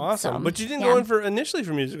world. Awesome, So, but you didn't yeah. go in initially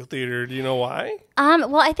for musical theater. Do you know why?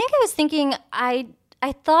 Well, I think I was thinking I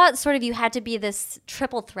thought sort of you had to be this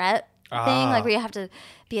triple threat thing, like where you have to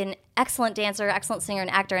be an excellent dancer, excellent singer, and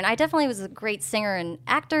actor. And I definitely was a great singer and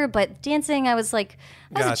actor, but dancing, I was a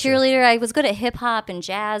Gotcha. cheerleader. I was good at hip hop and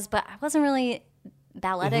jazz, but I wasn't really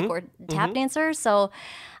balletic or tap dancer. So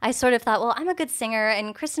I sort of thought, well, I'm a good singer,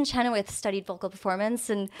 and Kristen Chenoweth studied vocal performance,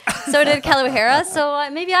 and so did Kelly O'Hara. So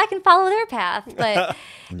maybe I can follow their path. But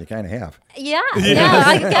And you kind of have. yeah,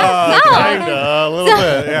 I guess so. Kinda, a little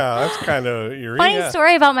bit. Yeah, that's kind of your Funny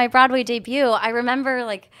story about my Broadway debut. I remember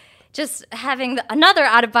just having another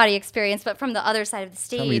out of body experience, but from the other side of the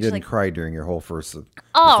stage. Tell me you didn't cry during your whole first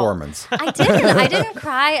Oh. performance. I didn't. I didn't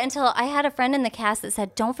cry until I had a friend in the cast that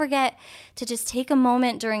said, "Don't forget to just take a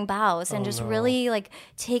moment during bows and just really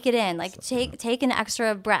take it in, take an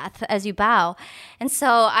extra breath as you bow." And so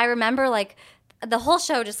I remember the whole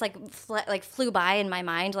show just flew by in my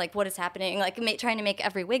mind, what is happening, trying to make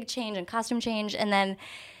every wig change and costume change, and then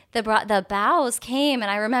the bows came,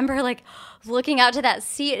 and I remember looking out to that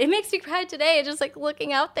seat. It makes me cry today, just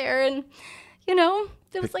looking out there, and it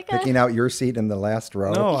was Picking out your seat in the last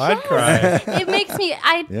row. No, I'd cry. It makes me.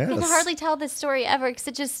 I Yes. can hardly tell this story ever because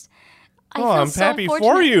it just. I Oh, feel I'm so happy fortunate.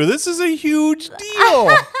 for you. This is a huge deal.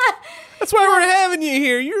 That's why we're having you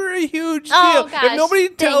here. You're a huge deal. Oh, gosh. If nobody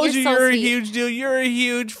Dang, tells you're you so you're a sweet. huge deal, you're a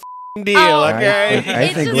huge deal, Oh, okay? I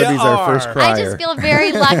It's think just- Libby's our first You are. crier. I just feel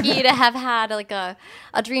very lucky to have had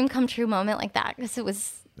a dream come true moment like that because it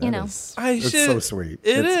was It's so sweet.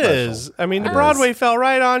 It It's is. special. I mean, the It Broadway is. fell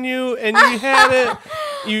right on you, and you had it.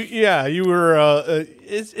 You were.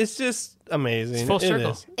 It's just amazing. It's full It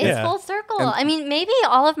circle. is. It's Yeah. full circle. I mean, maybe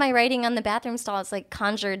all of my writing on the bathroom stalls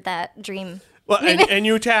conjured that dream. Well, and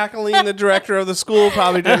you tackling the director of the school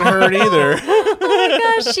probably didn't hurt either.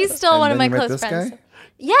 Gosh, she's still one of my then you met close this friends. guy?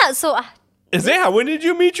 Yeah. So. Is that when did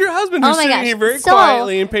you meet your husband? Who's Oh my sitting gosh. here very So,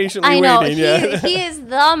 quietly and patiently I know waiting. Yeah. he is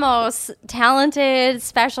the most talented,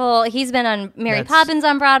 special. He's been on Mary That's Poppins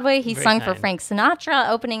on Broadway. He very sung for kind. Frank Sinatra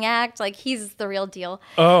opening act. He's the real deal.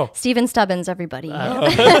 Oh. Steven Stubbins, everybody.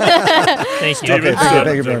 Thank you. Okay,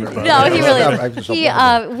 thank you very much. No, he really I is. just He, hope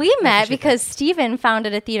that- we met because Steven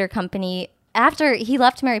founded a theater company after he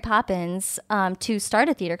left Mary Poppins to start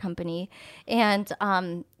a theater company. And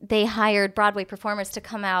they hired Broadway performers to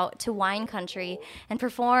come out to Wine Country and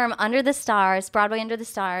perform Under the Stars, Broadway Under the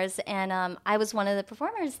Stars. And I was one of the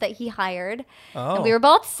performers that he hired. And we were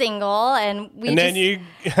both single. And we And then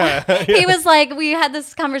just, you. he was like, we had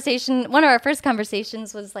this conversation. One of our first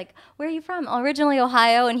conversations was like, where are you from? Originally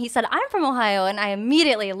Ohio. And he said, I'm from Ohio. And I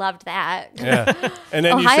immediately loved that. Yeah. And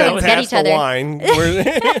then Ohio you would said, get pass each the other." wine.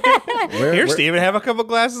 Here, Steven, have a couple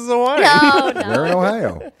glasses of wine. No, We're in no.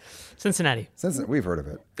 Ohio. Cincinnati. Since we've heard of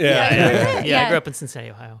it. Yeah. I Yeah. grew up in Cincinnati,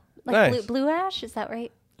 Ohio. Nice. Blue Ash, is that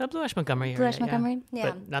right? Blue Ash Montgomery. Blue area, Ash Montgomery? Yeah.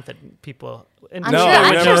 But not that people. I'm No, sure- I've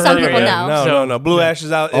I'm never sure some heard of people it. know. No, So- no, no. Blue Ash is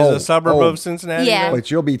a Oh, suburb oh. of Cincinnati. Yeah. But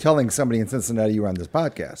you'll be telling somebody in Cincinnati you were on this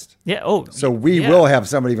podcast. Yeah. Oh. So we yeah. will have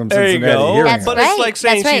somebody from There you Cincinnati go. hearing That's it. But right. it's like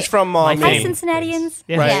saying That's she's right. from My Mommy. Hi, name. Cincinnatians.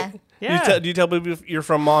 Yeah. Right? Yeah. Yeah. Do you tell people you're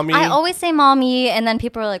from Mommy? I always say mommy, and then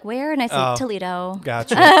people are like, where? And I say Oh. Toledo.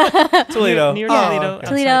 Gotcha. Toledo. Near Oh, Toledo. okay.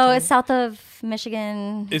 Toledo is south of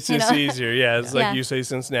Michigan. It's you just know. easier. Yeah, it's like Yeah. you say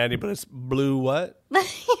Cincinnati, but it's blue what?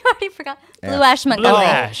 You already forgot. Blue Ash Montgomery. Blue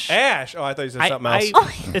Ash. Ash. Oh, I thought you said I- something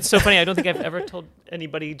else. It's so funny. I don't think I've ever told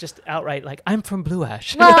anybody just outright like I'm from Blue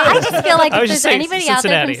Ash. Well, I just feel like I if was there's just saying anybody out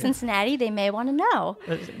there from Cincinnati. Cincinnati, they may want to know.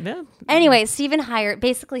 Yeah. Anyway, Stephen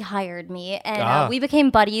basically hired me, and Ah. we became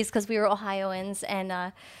buddies because we were Ohioans,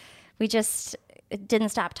 and we just didn't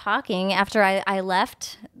stop talking after I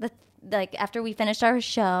left. After we finished our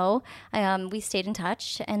show, we stayed in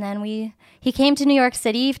touch, and then he came to New York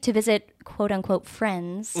City to visit quote unquote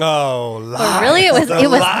friends. Oh, But lies. really, it was The a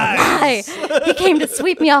lies. lie. He came to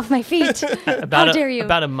sweep me off my feet. How dare you?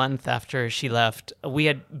 About a month after she left, we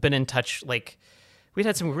had been in touch. Like we'd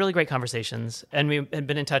had some really great conversations, and we had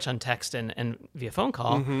been in touch on text and via phone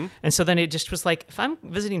call. Mm-hmm. And so then it just was like, if I'm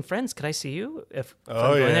visiting friends, could I see you? If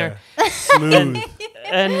Oh I'm going yeah. there. Smooth.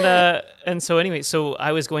 And so anyway, so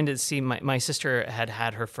I was going to see my sister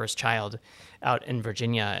had her first child out in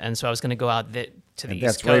Virginia, and so I was going to go out to the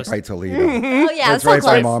That's East right Coast. by Toledo. Oh yeah, That's so right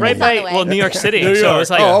by close. Mommy. Right It's on by the way. well, New York City. New So York. it was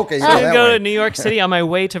like, Oh, okay, so I that go way. to New York City on my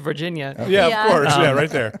way to Virginia. Yeah, Yeah. of course. Yeah, right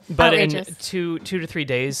there. But in Outrageous. 2 to 3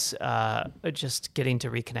 days, just getting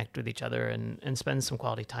to reconnect with each other and spend some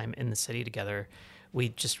quality time in the city together, we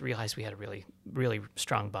just realized we had a really, really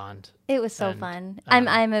strong bond. It was so And, fun.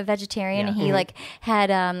 I'm a vegetarian, and he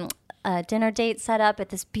had a dinner date set up at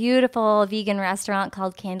this beautiful vegan restaurant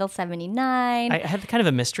called Candle 79. I had kind of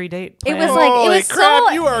a mystery date. It was planned. like Holy it was crap,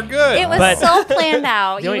 so you are good. It was But- so planned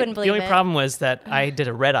out. the You only, wouldn't the believe only it. problem was that I did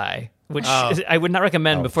a red eye, which I would not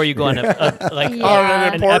recommend before you go on a like Yeah. On an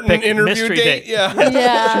an important epic interview mystery date. date. Yeah.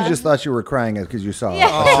 Yeah. She just thought you were crying because you saw Yeah.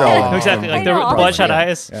 a show. on Exactly, some- like the I know. bloodshot Yeah.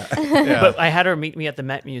 eyes. Yeah. But I had her meet me at the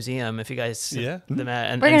Met Museum. If you guys, Yeah. the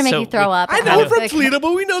Met. And, We're gonna and make so you throw we- up. I know we're from Toledo,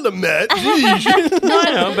 but we know the Met. Jeez. No,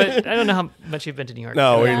 I know, but I don't know how much you've been to New York.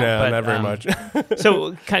 No, Yeah. not very much.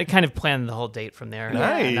 So kind of planned the whole date from there. And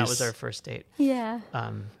that Nice. was our first date. Yeah.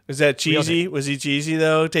 Was that cheesy? Was he cheesy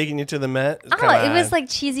though? Taking you to the Met? Oh, it was like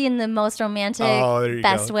cheesy in the most romantic, oh, there you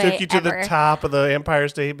best go. way Took you to ever. the top of the Empire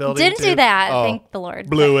State Building. Didn't too? do that. Oh, Thank the Lord.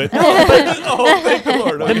 blew it. Oh, thank the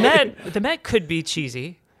Lord. The Met could be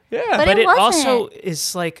cheesy, Yeah. But but it it also wasn't.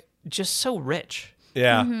 is like just so rich.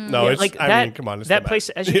 Yeah. Mm-hmm. No, Yeah, it's like I that, mean, come on, it's that the place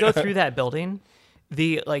Met. as you go through that building,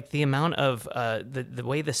 the amount of the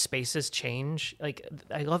way the spaces change. Like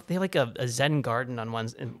I love they have like a Zen garden on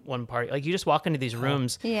one part. Like you just walk into these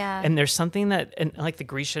rooms, Yeah. and there's something that and like the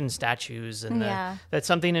Grecian statues and Yeah. that's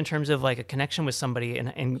something in terms of like a connection with somebody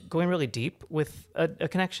and going really deep with a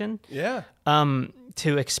connection. Yeah.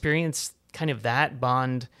 To experience kind of that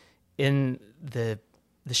bond in the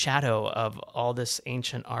shadow of all this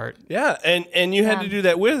ancient art. Yeah, and you had Yeah. to do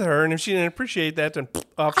that with her, and if she didn't appreciate that, then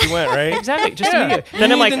off she went, right? Exactly. Just Yeah. immediately. You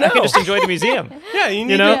Then I'm need like, to I can know. just enjoy the museum. Yeah, you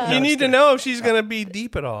need know? to, No, you need it's to know if she's gonna be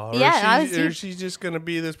deep at all, or Yeah, I she's, was or deep. she's just gonna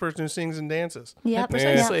be this person who sings and dances Yep.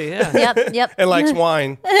 Precisely, yeah. Yep. Yep. and likes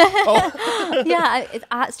wine. Yeah.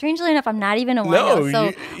 Strangely enough, I'm not even a No, wino.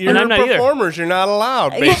 So you're And I'm not either. performers. You're not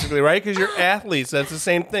allowed, basically, right? Because you're athletes. That's the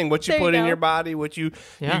same thing. What you There you put in go. your body, what you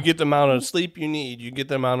Yeah. get the amount of sleep you need, you get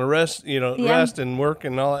the amount of rest, Yeah. rest and work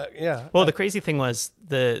and all that. Yeah. Well, the crazy thing was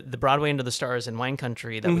the Broadway Into the Stars in Wine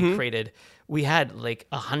Country that Mm-hmm. we created. We had like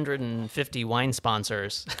 150 wine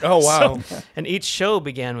sponsors. Oh, wow. And each show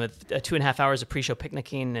began with 2.5 hours of pre-show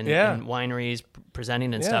picnicking and, Yeah. and wineries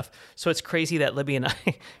presenting and Yeah. stuff. So it's crazy that Libby and I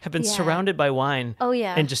have been Yeah. surrounded by wine. Oh,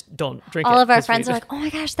 yeah. And just don't drink it. all of our 'cause friends we- are like, "Oh my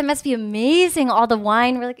gosh, that must be amazing! All the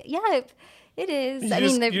wine." We're like, "Yeah, it is." I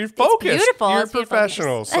mean, you're it's focused. beautiful. You're It's beautiful.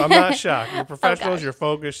 professionals. I'm not shocked. You're professionals. gosh. You're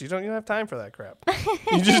focused. You don't have time for that crap.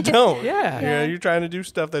 You just don't. Yeah. You're trying to do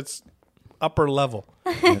stuff that's upper level,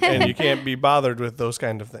 and you can't be bothered with those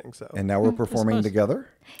kind of things. So. And now we're performing together.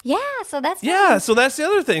 Yeah, so that's Yeah, so that's the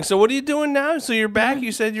other thing. So what are you doing now? So you're back.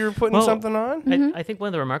 You said you were putting Well, something on. I think one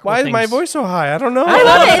of the remarkable Why is things. my voice so high? I don't know. I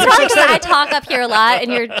love it. It's probably because I talk up here a lot,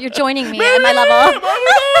 and you're joining me at my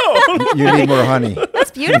level. You need more honey.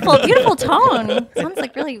 That's beautiful, beautiful tone. Sounds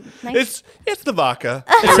like really nice. It's the vodka.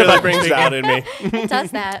 It really brings it out in me. It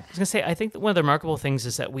does that. I was gonna say, I think that one of the remarkable things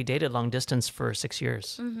is that we dated long distance for 6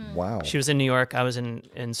 years. Mm-hmm. Wow. She was in New York, I was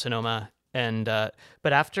in Sonoma, and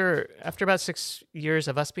but after about 6 years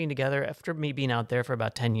of us being together, after me being out there for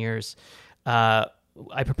about 10 years,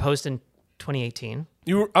 I proposed in 2018.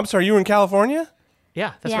 I'm sorry. You were in California?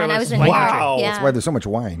 Yeah, that's Yeah, where and I I was. was in Wine New York. country. Wow. Yeah. That's why there's so much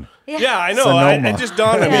wine. Yeah, I know. Sonoma. It just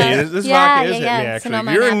dawned on me. Yeah. This Yeah, vodka is yeah, hitting yeah. me, actually.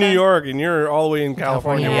 Sonoma You're and in New Napa. York, and you're all the way in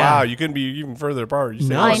California. California. Wow, you couldn't be even further apart. You said.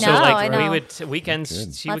 No, I so know, like I know. we would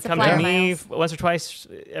weekends. She Lots would of come to flyer me miles. once or twice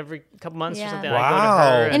every couple months or Yeah. something. Wow. I go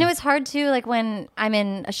to her, And it was hard too, like when I'm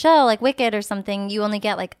in a show like Wicked or something, you only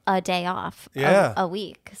get like a day off Yeah. a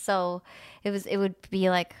week. So it would be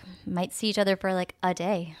like might see each other for like a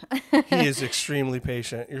day. He is extremely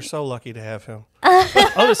patient. You're so lucky to have him.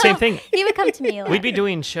 Oh, the same thing. He would come to me a lot. We'd be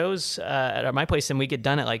doing shows at my place, and we get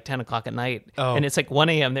done at like 10 o'clock at night. Oh. And it's like 1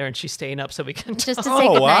 a.m. there, and she's staying up so we can just to say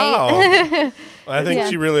Oh, goodnight. wow. I think Yeah.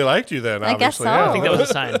 she really liked you then, I guess obviously. so. Yeah. I think that was a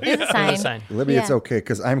sign. It's a That was sign. Libby, it's Yeah. okay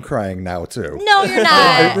because I'm crying now too. No, you're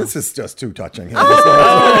not. This is just too touching.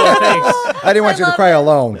 Oh, thanks. I didn't want you to love cry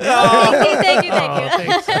alone. Thank you. Oh,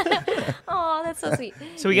 thanks. Oh, that's so sweet.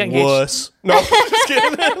 So we got engaged. Wuss. No, just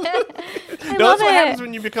kidding. I No, love that's what it. happens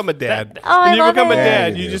when you become a dad. Oh, I when you love become a it.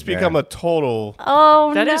 dad, Yeah, you just yeah. become a total.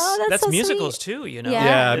 Oh That no, is that's so musicals sweet. too, you know.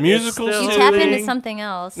 Yeah. Yeah, musicals It's You too. still tap a into thing. something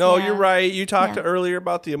else. No, yeah. you're right. You talked Yeah. earlier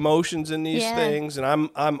about the emotions in these Yeah. things, and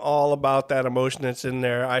I'm all about that emotion that's in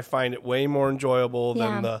there. I find it way more enjoyable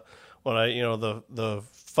Yeah. than the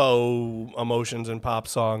faux emotions in pop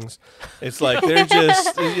songs. It's like they're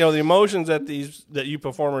just the emotions that you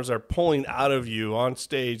performers are pulling out of you on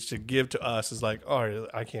stage to give to us is like, oh,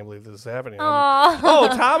 I can't believe this is happening. Oh,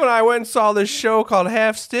 Tom and I went and saw this show called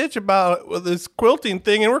Half Stitch about this quilting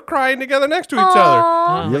thing, and we're crying together next to each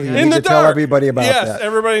other. You In need the to tell dark. everybody about yes, that.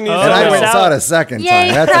 everybody needs And to I know. went and saw it a second Yay,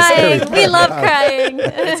 time. That's a scary crying. We love crying.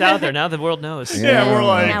 It's out there now. The world knows. Yeah, we're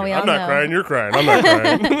like, Now we all I'm not know. crying, you're crying, I'm not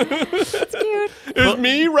crying. It's cute. It was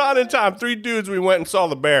me, Ron, and Tom, 3 dudes. We went and saw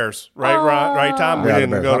the Bears, right, Ron? Right, Tom? We Yeah, the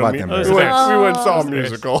didn't Bears. go How to about me. them We Bears? went, Oh. we went and saw a Bears.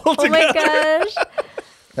 musical Oh my gosh.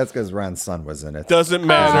 That's because Ron's son was in it. Doesn't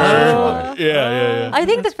matter. Oh. Yeah. I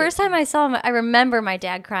think the first time I saw him, I remember my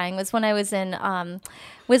dad crying was when I was in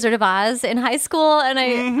Wizard of Oz in high school, and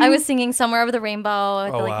I was singing Somewhere Over the Rainbow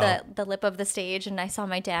at Oh, like wow. the lip of the stage, and I saw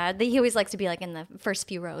my dad. He always likes to be like in the first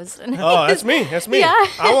few rows. And Oh, that's me. That's me. Yeah.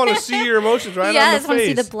 I want to see your emotions right yeah, I on just the want to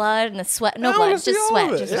see face. the blood and the sweat. No I wanna blood, see just all sweat,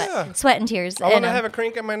 of it, just yeah. sweat, sweat and tears. I want And, to have a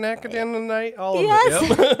crank in my neck at the end of the night. All of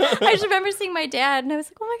yes. it. Yep. I just remember seeing my dad, and I was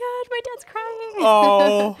like, "Oh my god, my dad's crying."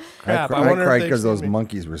 Oh, I, crap. I wonder if cried they've because seen those me.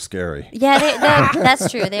 monkeys were scary. Yeah, that's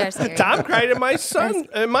true. They are scary. Tom cried at my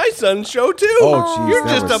son's show too. Oh, jeez, you're that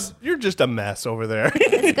just was- you're just a mess over there.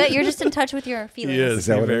 It's good. You're just in touch with your feelings. He is. Is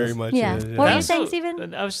that He what it very is? much Yeah. is. What were you Also, saying,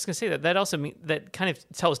 Steven? I was just gonna say that also that kind of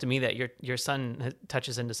tells to me that your son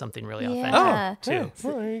touches into something really authentic Yeah. too.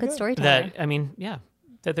 Well, there you Good go. storyteller. That I mean, yeah,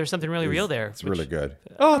 that there's something really real there. It's really good.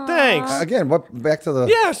 Oh, thanks. Again, back to the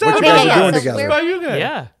Yeah, so what you Okay, guys yeah, are doing so together. we're- What about you guys?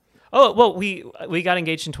 Yeah. Oh well, we got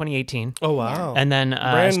engaged in 2018, Oh wow. and then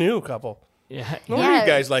Brand new couple. Yeah, No wonder Yeah. you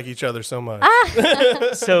guys like each other so much.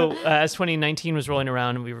 so as 2019 was rolling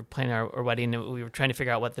around and we were planning our wedding, and we were trying to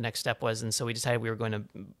figure out what the next step was, and so we decided we were going to.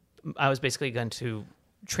 I was basically going to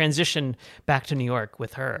transition back to New York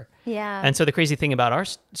with her. Yeah. And so the crazy thing about our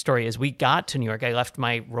story is we got to New York. I left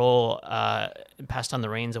my role, passed on the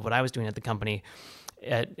reins of what I was doing at the company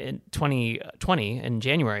in 2020 in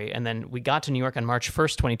January. And then we got to New York on March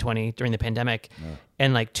 1st, 2020 during the pandemic.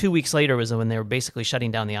 And like 2 weeks later was when they were basically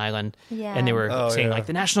shutting down the island. Yeah. And they were Oh, saying yeah. like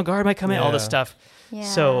the National Guard might come in, all this Yeah. stuff. Yeah,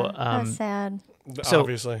 So, that's sad. so-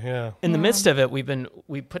 Obviously, yeah. in the midst of it,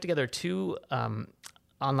 we put together two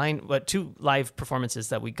live performances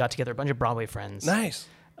that we got together, a bunch of Broadway friends. Nice.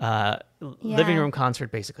 Living room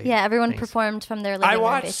concert, basically. Yeah, everyone things. performed from their living I room.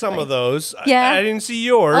 watched some basically. of those. Yeah. I didn't see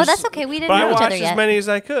yours. Oh, that's okay. We didn't but know I each watched other as yet. many as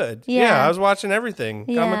I could. Yeah. I was watching everything.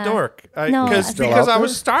 I'm a Yeah. dork. No, Because Still out I there?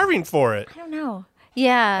 was starving for it. I don't know.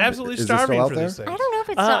 Yeah. Absolutely Is it still starving out for there? these things. I don't know if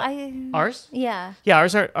it's Ours? Yeah. Yeah,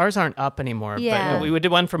 ours aren't up anymore. Yeah. But we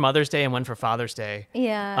did one for Mother's Day and one for Father's Day.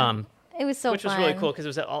 Yeah. It was so Which fun. was really cool because it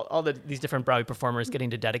was all these different Broadway performers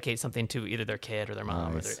getting to dedicate something to either their kid or their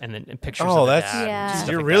mom, Nice. and then pictures Oh, of their that's dad. and Yeah. stuff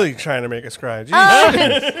you're like really that. trying to make us cry. Jeez.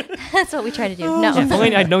 That's what we try to do. No. If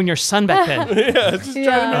only I'd known your son back then. yeah, just trying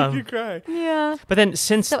Yeah. to make you cry. yeah. But then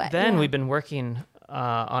since So, then, yeah. we've been working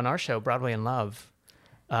on our show, Broadway in Love.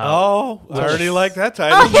 Oh, I already like that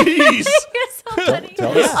title. Jeez. You're so funny.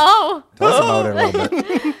 Tell us, Oh. tell us about it a little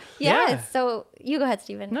bit. Yeah. Yeah. So you go ahead,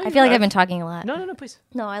 Stephen. No, I you feel like go I've been talking a lot. No, please.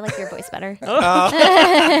 No, I like your voice better.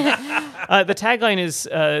 The tagline is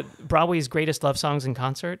Broadway's greatest love songs in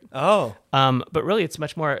concert. Oh. But really, it's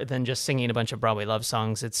much more than just singing a bunch of Broadway love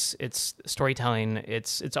songs. It's storytelling.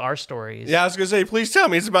 It's our stories. Yeah, I was going to say, please tell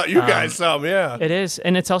me it's about you guys some. Yeah. It is,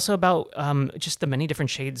 and it's also about just the many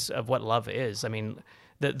different shades of what love is. I mean,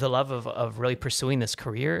 the love of really pursuing this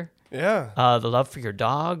career, Yeah. the love for your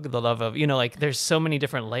dog, the love of like. There's so many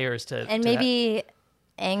different layers to And to maybe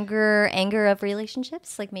anger of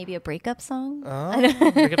relationships, like maybe a breakup song.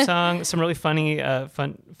 breakup song, some really funny,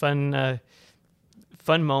 fun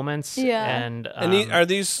moments. Yeah. and Are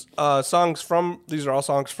these songs from? These are all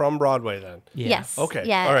songs from Broadway then. yeah. Yes. Okay.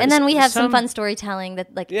 Yeah. All right. And then we have some Some- fun storytelling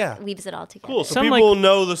that Yeah. weaves it all together. Cool. So Some, people like- will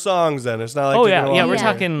know the songs then. It's not like Oh they're yeah, gonna yeah. walk We're in.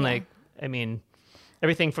 talking Yeah. like, I mean,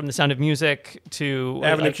 everything from The Sound of Music to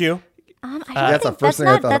Avenue like, Q. I don't That's the think first that's thing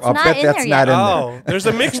I not, thought. that's I'll not bet in that's there not yet. in Oh, there's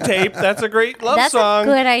a mixtape. That's a great love That's song. a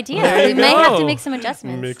good idea. There We you may have go. to make some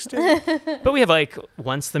adjustments. Mixtape. But we have like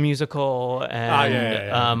Once the Musical, and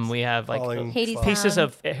yeah. we have like Falling- Hades pieces Town.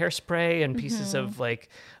 of Hairspray and pieces of like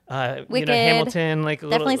Wicked. Hamilton, like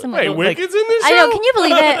Definitely some Wait, Like- Wicked's in this show? I know. Can you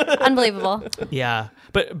believe it? Unbelievable. yeah,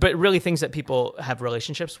 but really things that people have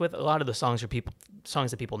relationships with. A lot of the songs are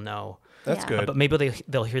songs that people know, That's Yeah. good. but maybe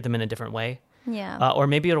they'll hear them in a different way. Yeah. Or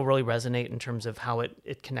maybe it'll really resonate in terms of how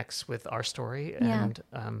it connects with our story. Yeah. And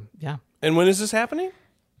yeah. And when is this happening?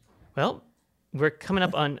 Well, we're coming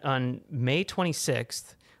up on May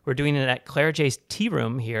 26th. We're doing it at Clara J's Tea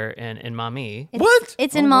Room here in Maumee. What?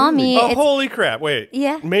 It's in Maumee. Oh, It's, holy crap. Wait.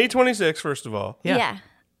 Yeah. May 26th, first of all. Yeah. yeah.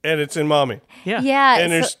 And it's in Maumee. Yeah. Yeah. And so-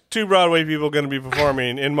 there's 2 Broadway people going to be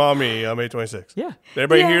performing in Maumee on May 26th. Yeah. Did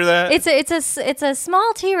everybody yeah. hear that? It's a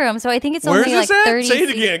small tea room, so I think it's Where's only this like at? 30. Say it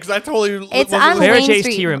seats. again, because I totally It's wasn't on Clara Wayne J's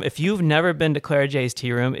Street. Tea Room. If you've never been to Clara J's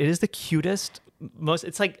Tea Room, it is the cutest,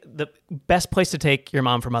 it's like the best place to take your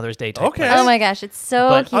mom for Mother's Day. Type Okay. place. Oh my gosh, it's so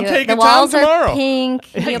But- cute. I'm taking The Tom walls tomorrow. are pink,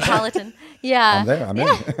 Neapolitan. Yeah. I'm there. I'm in.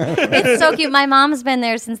 It's so cute. My mom's been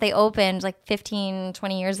there since they opened like 15,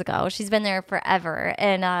 20 years ago. She's been there forever.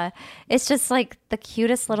 And it's just like the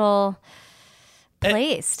cutest little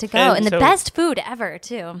place to go. And the so- best food ever,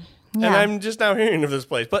 too. Yeah. And I'm just now hearing of this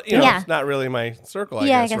place. But, you know, Yeah. it's not really my circle, I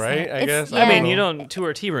Yeah, I guess, guess right? not. I It's- guess. yeah. I mean, don't you know. don't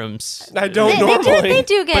tour tea rooms. I don't they normally.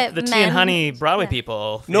 do get But the Tea men. and Honey Broadway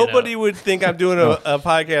people. you Nobody know. would think I'm doing a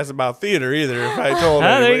podcast about theater either. If I told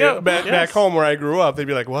Ah, there you anybody. go. Back Yes. home where I grew up, they'd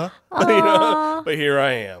be like, "What?" You know? But here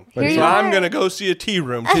I am. Here so you I'm are. gonna go see a tea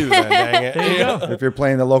room too. Then, dang it. There you go. If you're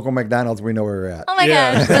playing the local McDonald's, we know where we're at. Oh my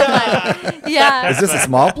Yeah. gosh. So fun. Yeah. Is this a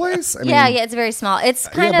small place? I Yeah, it's very small. It's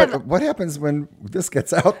kind yeah, of. but what happens when this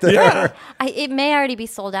gets out there? Yeah. It may already be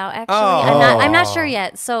sold out. Actually, Oh. I'm not sure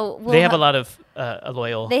yet. So we'll They have a lot of a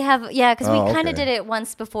loyal. They have, yeah, because Oh, we kind of okay. did it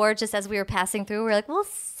once before, just as we were passing through. We were like, we'll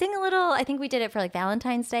sing a little. I think we did it for like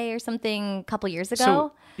Valentine's Day or something a couple years ago.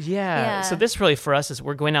 So yeah. Yeah. So this really for us is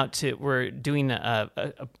we're doing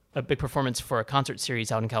a big performance for a concert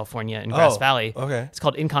series out in California in Grass Oh, Valley. okay. It's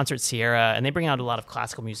called In Concert Sierra, and they bring out a lot of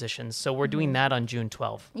classical musicians. So we're doing that on June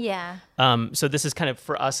 12th. Yeah. So this is kind of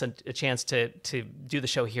for us a chance to do the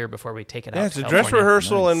show here before we take it Yeah, out. it's to a dress California.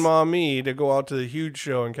 rehearsal in Maumee to go out to the huge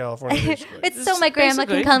show in California. basically. It's so my grandma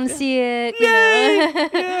can basically, come see it. You know?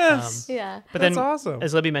 Yes. Yeah. But That's then, awesome.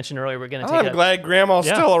 as Libby mentioned earlier, we're going to Oh, take I'm glad Grandma's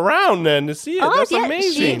Yeah. still around then to see it. Oh, That's yeah.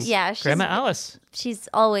 amazing. Grandma Alice. She's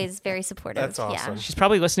always very supportive. That's awesome. She's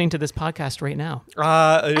probably listening to this podcast right now.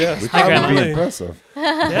 Yes. That would be probably. impressive.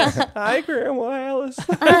 Hi, Grandma Alice.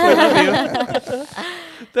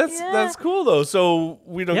 That's cool though. So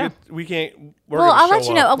we don't Yeah. we can't. We're Well, gonna I'll let show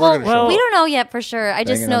you know. up. We're Well, gonna show we up. don't know yet for sure. I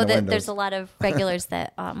just Banging know on the that windows. there's a lot of regulars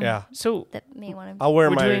that Yeah. So that may want to. I'll wear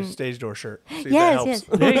We're my doing- stage door shirt. See if that Yes, helps. yes.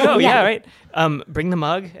 there you go. Yeah. Yeah, right. Bring the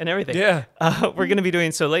mug and everything. Yeah. We're going to be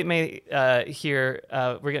doing so late May here.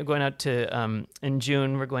 We're going out to in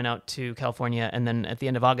June. We're going out to California, and then at the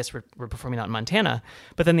end of August, we're performing out in Montana.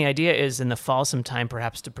 But then the idea is in the fall, sometime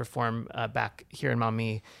perhaps to perform back here in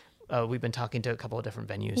Maumee. We've been talking to a couple of different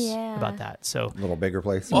venues Yeah. about that. So A little bigger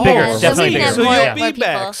place. Bigger, Yeah, definitely we can bigger. have So more- you'll more be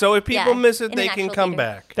back. people. So if people Yeah, miss it, in they an can actual come theater.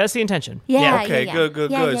 back. that's the intention. Yeah. Okay,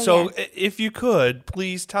 good. Yeah, So yeah. if you could,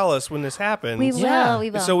 please tell us when this happens. We will. Yeah.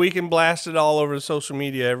 We will. So we can blast it all over social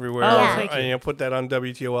media everywhere. Oh, Yeah. thank you. And, put that on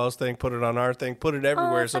WTOL's thing, put it on our thing, put it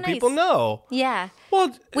everywhere so so people nice. know. yeah.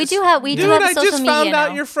 Well, We do have dude, a I social just found media out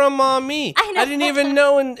now. you're from Maumee. I know. didn't even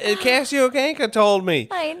know, and Cassio Kanka told me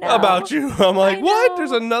I know. about you. I'm like, I what? know.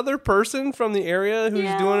 There's another person from the area who's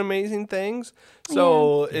Yeah. doing amazing things.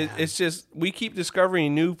 So it's just we keep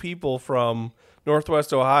discovering new people from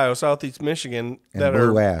Northwest Ohio, Southeast Michigan And that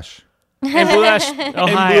Blue are Ash. And Blue Ash, in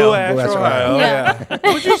Ohio. Blue Ash, Blue Ash, Ohio. Ohio. Yeah.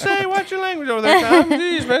 What'd you say? Watch your language over there, Tom.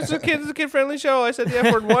 Jeez, man, it's a kid-friendly show. I said the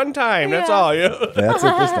F word one time. That's Yeah. all. Yeah. That's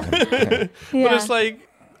it this time. But it's like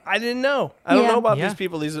I didn't know. I don't Yeah. know about Yeah. these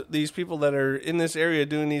people. These people that are in this area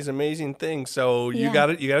doing these amazing things. So you Yeah. got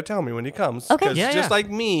to tell me when he comes. Okay. 'Cause Yeah, just yeah. like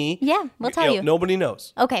me. Yeah, we'll tell you. Nobody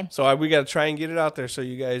knows. Okay. So we got to try and get it out there. So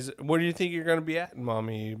you guys, where do you think you're going to be at in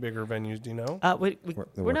Maumee bigger venues? Do you know? We're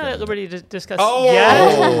working not on at it. liberty to discuss Oh.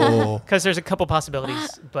 yet because there's a couple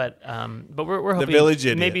possibilities, but we're hoping Village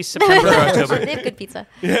Idiot. maybe September or October. They have good pizza.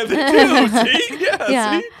 Yeah, they do. See? Yeah.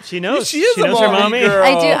 Yeah. See? She knows. She is knows a her Maumee mommy. girl.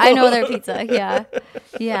 I do. I know their pizza. Yeah.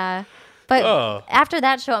 Yeah. But Oh. after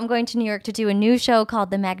that show, I'm going to New York to do a new show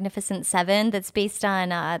called The Magnificent Seven that's based on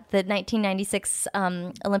the 1996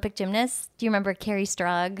 Olympic gymnasts. Do you remember Carrie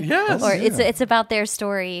Strug? Yes. Or it's about their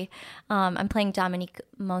story. I'm playing Dominique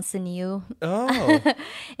Monsigny. Oh.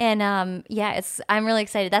 And I'm really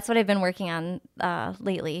excited. That's what I've been working on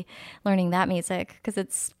lately, learning that music because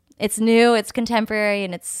it's new, it's contemporary,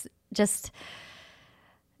 and it's just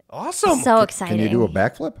Awesome. so exciting. Can you do a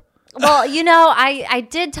backflip? Well, I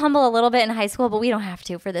did tumble a little bit in high school, but we don't have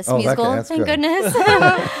to for this Oh, musical. okay, that's Thank good. goodness.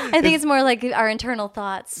 I think it's more like our internal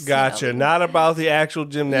thoughts. Gotcha. Not about the actual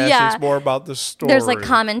gymnastics, Yeah. more about the story. There's like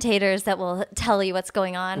commentators that will tell you what's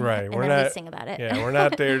going on, Right. and We're then not we sing about it. Yeah, we're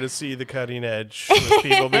not there to see the cutting edge with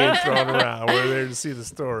people being thrown around. We're there to see the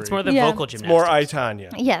story. It's more the Yeah. vocal It's gymnastics. more I,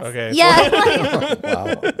 Tanya. Yes. Okay. Yeah.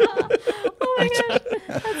 Wow. Oh my god,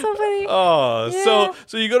 that's so funny. Oh, Yeah.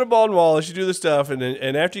 so you go to Baldwin Wallace, you do the stuff, and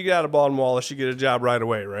after you get out of Baldwin Wallace, you get a job right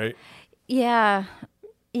away, right? Yeah.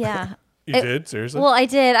 You It- did? Seriously? Well, I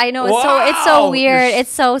did. I know it's Wow! so weird. You're-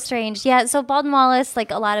 It's so strange. Yeah. So Baldwin Wallace,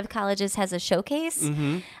 like a lot of colleges, has a showcase.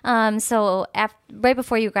 So right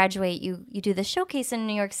before you graduate, you do the showcase in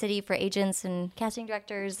New York City for agents and casting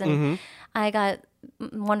directors, and I got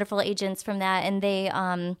wonderful agents from that, and they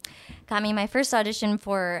got me my first audition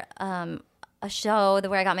for a show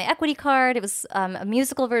where I got my equity card. It was a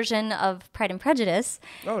musical version of Pride and Prejudice.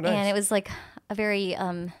 Oh, nice. And it was like a very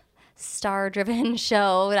star-driven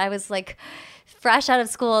show. And I was like fresh out of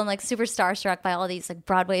school and like super starstruck by all these like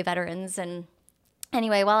Broadway veterans. And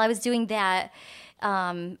anyway, while I was doing that,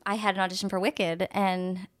 I had an audition for Wicked,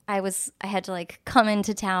 and I had to like come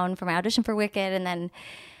into town for my audition for Wicked, and then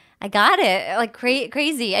I got it like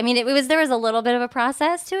crazy. I mean, there was a little bit of a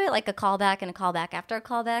process to it, like a callback and a callback after a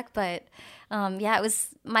callback, but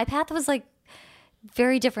my path was like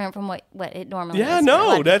very different from what it normally is. yeah, for a lot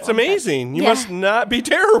no, of that's people, but- amazing. You Yeah. must not be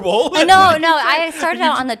terrible. No, I started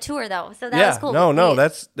out on the tour though, so that was cool. No,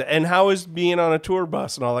 and how is being on a tour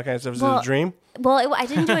bus and all that kind of stuff? Is it Well, a dream? Well, I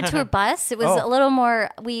didn't do a tour bus. It was Oh. a little more.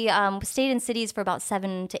 We stayed in cities for about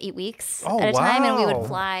 7 to 8 weeks Oh, at a time, and we wow. would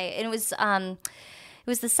fly. And it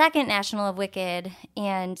was the second national of Wicked,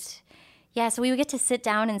 and yeah, so we would get to sit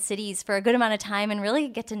down in cities for a good amount of time and really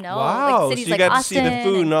get to know Wow, like cities so you like got Austin. to see the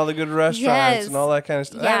food and all the good restaurants Yes. and all that kind of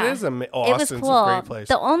stuff. Yeah. That is It was Austin's cool. a great place.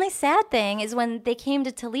 The only sad thing is when they came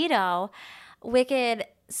to Toledo, Wicked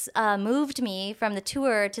moved me from the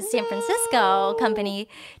tour to San Francisco company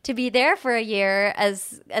to be there for a year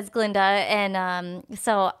as Glinda, and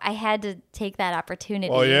so I had to take that opportunity.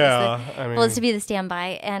 Well, yeah, was to be the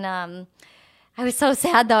standby, and I was so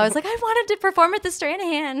sad though. I was like, I wanted to perform at the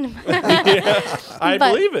Stranahan. I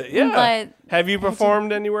but- believe it. Yeah. but Have you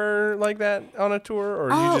performed anywhere like that on a tour, or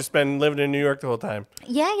you just been living in New York the whole time?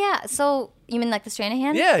 yeah. So you mean like the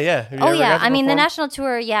Stranahan? Yeah. Have you Oh ever yeah, got to I mean the perform? national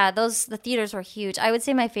tour. Yeah, the theaters were huge. I would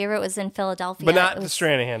say my favorite was in Philadelphia. But not It the was-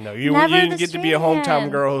 Stranahan, though. You Never didn't the get to be a hometown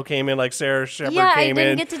Stranahan. girl who came in like Sarah Shepard Yeah, I came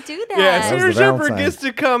didn't in. get to do that. Yeah, That Sarah was the Shepard Valentine. gets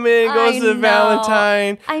to come in, goes I to the know.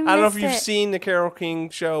 Valentine. I don't know if missed you've it. seen the Carole King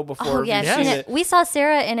show before. Oh yeah, Have I've you seen seen it. We saw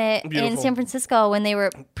Sarah in it Beautiful. in San Francisco when they were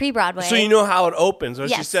pre-Broadway. So you know how it opens. When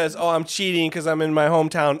she Yes. says, "Oh, I'm cheating because I'm in my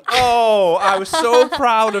hometown." Oh, I was so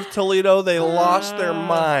proud of Toledo. They lost their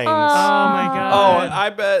minds. Oh my Oh, god. I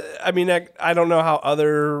bet. I mean, I don't know how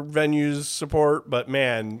other venues support, but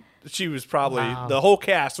man, she was probably Wow. the whole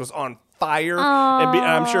cast was on fire, and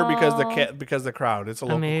I'm sure because the crowd. It's a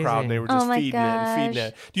local Amazing. crowd. And they were Oh just my feeding it and feeding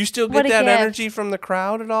gosh. it. Do you still What get a that gift. energy from the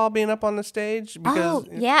crowd at all, being up on the stage? Because Oh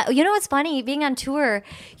yeah, you know what's funny? Being on tour,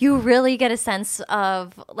 you really get a sense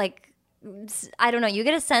of like. I don't know. You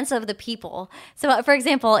get a sense of the people. So, for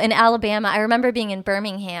example, in Alabama, I remember being in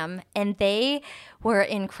Birmingham, and they were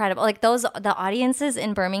incredible. Like the audiences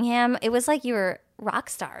in Birmingham, it was like you were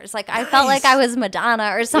rock stars. Like I felt like I was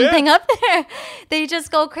Madonna or something up there. They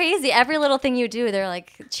just go crazy. Every little thing you do, they're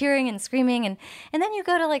like cheering and screaming. And then you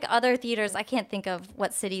go to like other theaters. I can't think of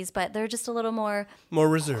what cities, but they're just a little more more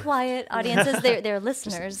reserved. quiet audiences. They're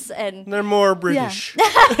listeners, and They're more British.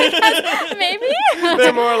 maybe.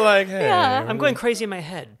 They're more like, hey. Yeah. I'm going crazy in my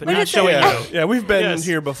head, but What not is it? showing Yeah, you. yeah, we've been Yes.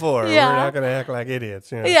 here before. Yeah. We're not going to act like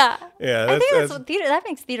idiots. You know? Yeah. Yeah, I think that's- that's what theater. That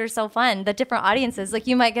makes theater so fun. The different audiences. Like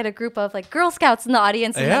you might get a group of like Girl Scouts in the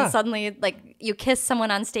audience, and Yeah. then suddenly like you kiss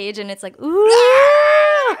someone on stage, and it's like ooh.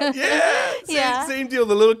 Yeah, Yeah. same deal.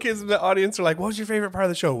 The little kids in the audience are like, "What was your favorite part of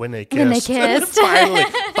the show?" When they kissed. When they kissed.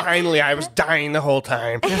 finally, I was dying the whole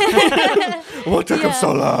time. What took them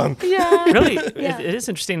so long? Yeah. Really, Yeah. it is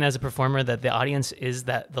interesting as a performer that the audience is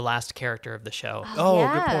the last character of the show. Oh,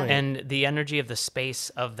 Yeah. good point. And the energy of the space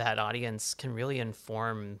of that audience can really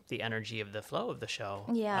inform the energy of the flow of the show.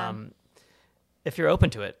 Yeah. If you're open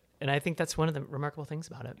to it. I think that's one of the remarkable things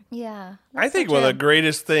about it. Yeah. I think one of the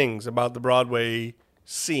greatest things about the Broadway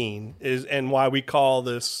scene is, and why we call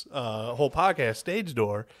this whole podcast Stage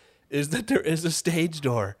Door, is that there is a stage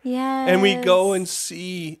door. Yes. And we go and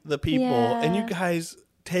see the people, and you Yeah. guys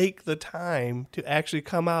take the time to actually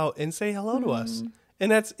come out and say hello to us.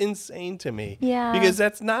 And that's insane to me. Yeah. Because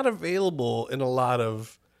that's not available in a lot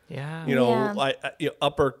of, Yeah. you know, Yeah. like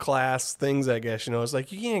upper class things, I guess. You know, it's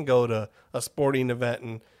like you can't go to a sporting event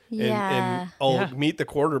and Yeah. meet the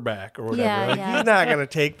quarterback or whatever. Yeah, like, yeah. he's not going to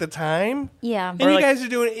take the time. Yeah. And you like- guys are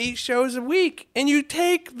doing 8 shows a week, and you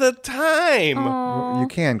take the time. Well, you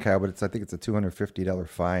can, Kyle, but I think it's a $250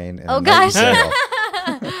 fine. And Oh, a gosh. sale.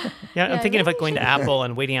 Yeah, I'm thinking of like going to Apple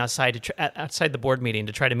and waiting outside outside the board meeting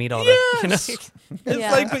to try to meet all the. Yes. You know? It's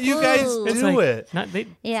Yeah. like, but you guys Ooh. do It's like, it. Not, they,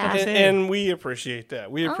 Yeah. And we appreciate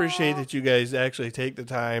that. We appreciate that you guys actually take the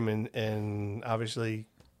time and obviously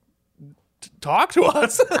talk to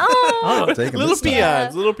us. Taking little this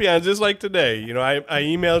time. little peons, just like today. You know, I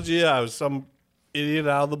emailed you. I was some idiot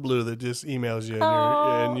out of the blue that just emails you,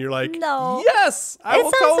 and you're like, no. yes, I It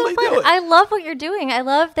will sounds totally so fun. do it. I love what you're doing. I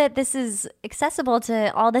love that this is accessible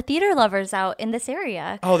to all the theater lovers out in this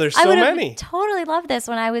area. Oh, there's I so would've many. Totally loved this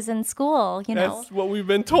when I was in school, you know. That's what we've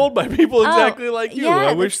been told by people exactly like you. yeah,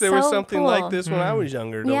 I wish that's there was so something cool. like this when I was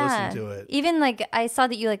younger to listen to it. Even like I saw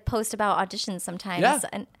that you like post about auditions sometimes. Yeah,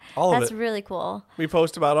 And all of that's it. really cool. We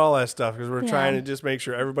post about all that stuff because we're Yeah. trying to just make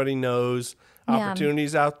sure everybody knows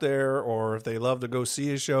opportunities out there, or if they love to go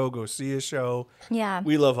see a show, go see a show. Yeah.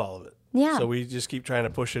 We love all of it. Yeah. So we just keep trying to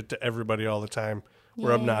push it to everybody all the time.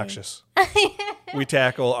 We're Yay. obnoxious. We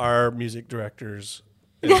tackle our music directors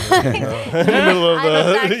in the middle of I'm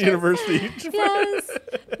the obnoxious. university. Yes.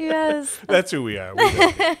 Yes. That's who we are. We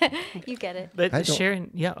know. You get it. But I don't-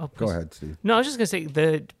 sharing, yeah. Oh, Go please. ahead, Steve. No, I was just gonna say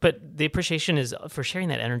the appreciation is for sharing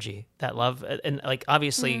that energy, that love, and like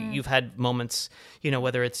obviously you've had moments, you know,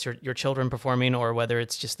 whether it's your children performing or whether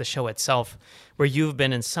it's just the show itself, where you've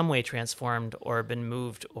been in some way transformed or been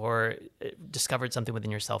moved or discovered something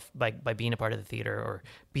within yourself by being a part of the theater or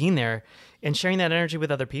being there and sharing that energy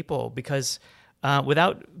with other people because.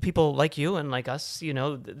 Without people like you and like us, you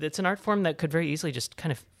know, it's an art form that could very easily just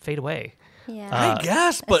kind of fade away. Yeah. I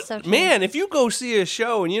guess, but so true. man, if you go see a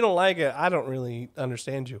show and you don't like it, I don't really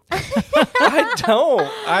understand you. I don't.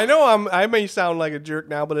 I know I may sound like a jerk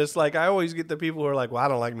now, but it's like I always get the people who are like, "Well, I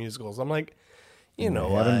don't like musicals." I'm like, you know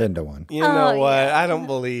I what? haven't been to one. You know Oh, what? yeah. I don't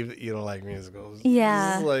believe that you don't like musicals.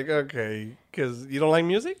 Yeah. It's like, okay, because you don't like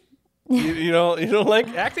music. You don't like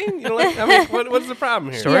acting. You don't like. I mean, what's the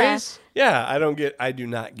problem here? Stories? Yeah, I do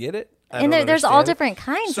not get it. I And don't there's all understand it. different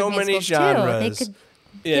kinds So of many musicals genres. too. They could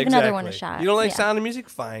Yeah, give another one a exactly. shot. You don't like Yeah. Sound of Music?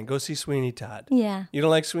 Fine, go see Sweeney Todd. Yeah. You don't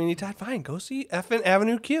like Sweeney Todd? Fine, go see effing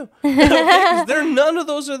Avenue Q. None of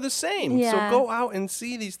those are the same. Yeah. So go out and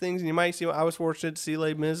see these things, and you might see. I was fortunate to see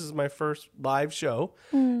Les Mis as my first live show,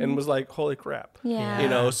 and was like, holy crap. Yeah. You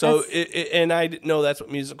know, so That's- and I didn't know that's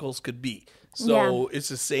what musicals could be. So it's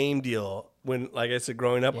the same deal. When, like I said,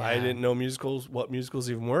 growing up, I Yeah. didn't know what musicals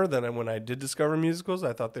even were. Then when I did discover musicals,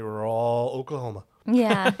 I thought they were all Oklahoma.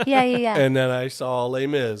 Yeah. Yeah. And then I saw Les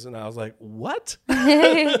Mis, and I was like, "What?"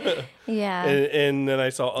 Yeah. and then I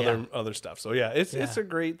saw Yeah. other stuff. So yeah, it's a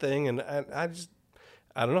great thing, and I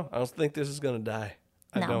don't know. I don't think this is gonna die.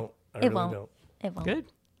 I No, don't. I it really won't. don't. It won't. Good.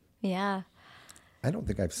 Yeah. I don't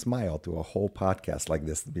think I've smiled through a whole podcast like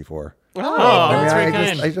this before. Oh, I that's very mean,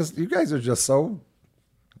 kind. I just, you guys are just so.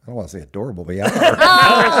 I don't want to say adorable, but yeah,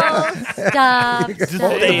 Stop. Just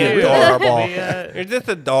Stop. say adorable. We, You're just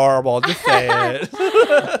adorable. Just say it.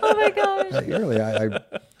 Oh my gosh. really,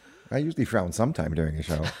 I usually frown sometime during a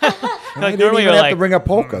show. And I Like didn't normally even you're have to like, bring up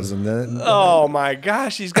polkas, and then Oh my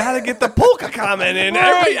gosh, he's got to get the polka comment in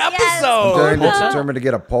every Yes. episode. I'm determined to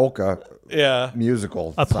get a polka Yeah,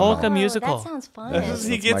 musical. A polka somehow. musical. That sounds fun. he That's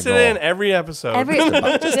gets my it in goal. every episode.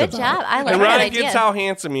 Good job. I like and that Ryan idea. gets how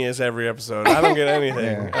handsome he is every episode. I don't get anything.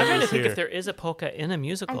 Yeah. I'm trying to just think here. if there is a polka in a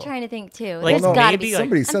musical. I'm trying to think too. Like, There's no, gotta maybe, be. like-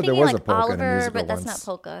 Somebody I'm said there thinking was like a polka in a Oliver, musical but that's once. not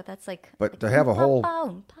polka. That's like. But to have a whole,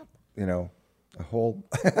 Boom, pop. you know, a whole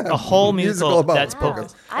A whole musical about that's polka.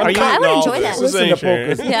 polka. I would, you I would all enjoy this? that. This Listen to ain't sharing.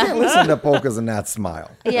 polkas. You can't listen to polkas and not smile.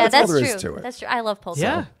 Yeah, that's all that's there is true. to it. That's true. I love polka.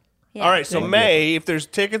 Yeah. Yeah. All right, so May, if there's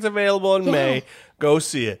tickets available in May, go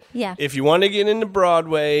see it. Yeah. If you want to get into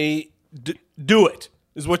Broadway, do it,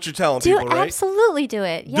 is what you're telling Do people, right? absolutely do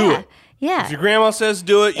it. Yeah. Do it. Yeah. If your grandma says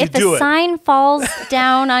do it, you if do the it. sign falls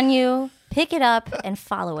down on you, pick it up and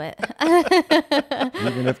follow it.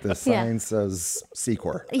 Even if the sign says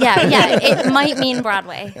Secor. yeah. It might mean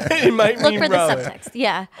Broadway. it might Look mean for the Broadway. subtext.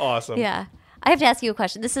 Yeah. Awesome. Yeah. I have to ask you a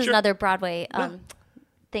question. This is Sure. another Broadway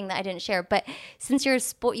thing that I didn't share. But since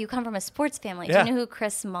you come from a sports family, do Yeah. you know who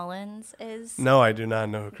Chris Mullins is? No, I do not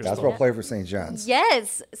know who Chris Basketball Mullins. player for St. John's.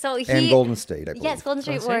 Yes. So he And Golden State, I believe. Yes, Golden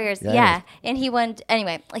State State? Warriors. Yeah, Yeah. yeah. And he went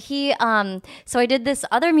anyway. He so I did this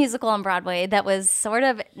other musical on Broadway that was sort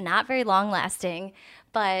of not very long lasting,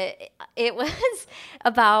 but it was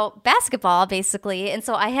about basketball basically. And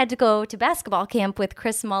so I had to go to basketball camp with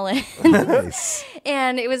Chris Mullins. Nice.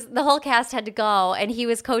 And it was the whole cast had to go, and he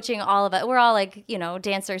was coaching all of it. We're all like,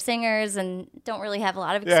 dancers, singers, and don't really have a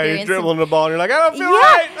lot of Yeah, experience. you're dribbling the ball and you're like, I don't feel Yeah.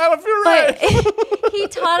 right. I don't feel right. But he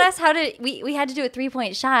taught us how to. We had to do a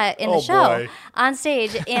 3-point shot in the Oh, show boy. on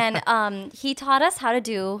stage, and he taught us how to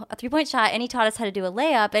do a 3-point shot, and he taught us how to do a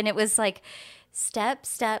layup, and it was like step,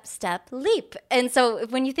 step, step, leap. And so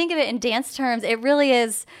when you think of it in dance terms, it really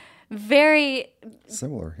is very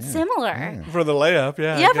Similar. Yeah. similar. For the layup,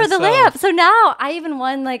 yeah. I Yeah, for guess the so. layup. So now I even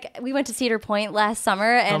won. Like we went to Cedar Point last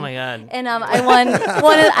summer, and Oh my God. and I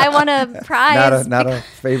won a prize. Not a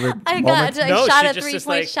favorite I moment. got No, shot she a just 3-point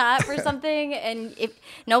like- shot for something, and if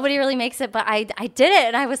nobody really makes it, but I did it,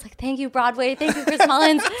 and I was like, thank you Broadway, thank you Chris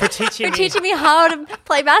Mullins For teaching me how to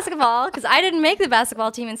play basketball, because I didn't make the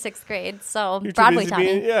basketball team in 6th grade, so You're too Broadway busy taught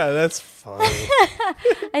being- me. Yeah, that's funny. I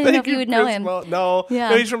didn't know if you would know him. No. Yeah.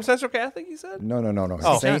 No, he's from Central Catholic, you said? No.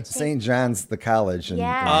 Oh. St. John's, the college in,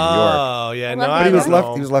 Yeah. in New York. Oh, yeah. I No, love I that. But he was don't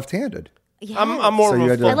know. he was left-handed. Yeah. I'm more So of you a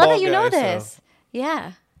had to- I football love that you know guy, so- this.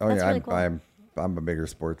 Yeah. Oh That's yeah, really cool. I'm a bigger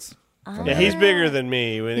sports. Yeah, he's bigger than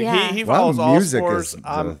me. When Yeah. he Well, follows all music sports. is the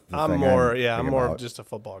I'm thing more. I'm I'm big more about. of just a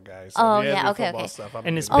football guy. So Oh, if you yeah, have your okay, football okay. Stuff, I'm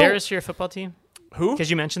And is good. Bears your football team? Who? Because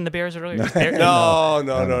you mentioned the Bears earlier. Is Bear- No. Is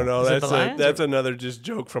it That's the Lions that's another just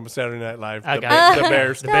joke from Saturday Night Live. I The, got it. the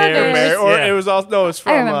Bears. The Bears. Or Yeah. it was also no. It's I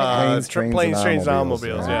from remember that. Planes, Trains, and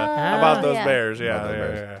Automobiles. Automobiles, Yeah, yeah. about those yeah. Bears. Yeah, About those yeah,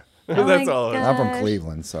 Bears. yeah. Oh That's my all. it is. God. I'm from Gosh.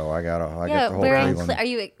 Cleveland, so I get the whole where in Cleveland. are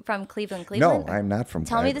you from Cleveland? No, Cleveland? I'm not from.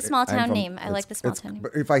 Tell me the small I'm town from- name. I like the small town name.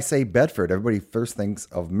 But if I say Bedford, everybody first thinks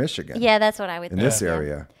of Michigan. Yeah, that's what I would In think. this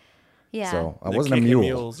area, Yeah. so I The wasn't a kicking mule.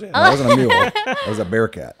 mules, yeah. I wasn't a mule. I was a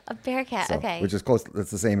Bearcat. A Bearcat. So, okay. which is close.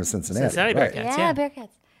 That's the same as Cincinnati. Cincinnati right. Bearcats. yeah, yeah. Bearcats.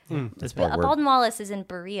 That's part where Baldwin Wallace is in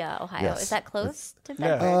Berea, Ohio. Yes. Is that close to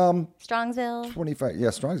Yeah. Bedford? Strongsville. 25. Yeah,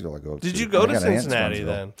 Strongsville. I go. Did you I go to got an aunt in Cincinnati Strongsville.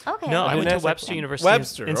 then? Okay. No, I didn't went to ask Webster that. University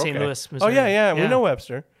Webster in St. okay. Louis, Oh Missouri. yeah, we know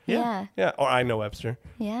Webster. Yeah. Yeah, or I know Webster.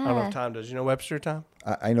 Yeah. I don't know if Tom does. You know Webster, Tom?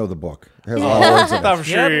 I know the book. It has a lot of words I in thought it. for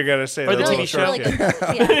sure Yeah. you're gonna say Or the that. TV Really, show. really good books,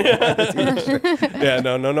 yeah. Yeah,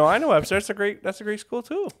 no. I know Webster. That's a great school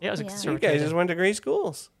too. Yeah, it was a Yeah. You conservatory. guys just went to great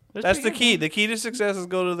schools. That's That's the pretty key. The key to success is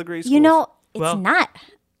go to the great schools. You know, it's Well- not.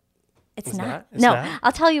 It's not. not? It's No, not?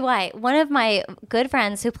 I'll tell you why. One of my good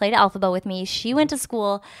friends who played Alphaba with me, she went to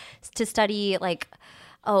school to study it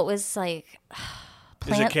was like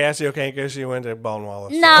is it Cassie okay? Because she went to Baldwin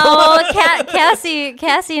Wallace. No,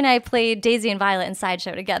 Cassie and I played Daisy and Violet in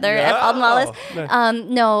Sideshow together at Baldwin Wallace.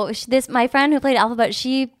 No, my friend who played Alphabet,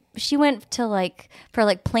 she went to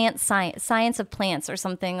for plant science of plants or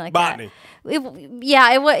something like Botany. that.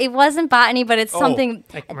 It wasn't botany, but it's something.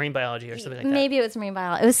 Like marine biology or something like that. Maybe it was marine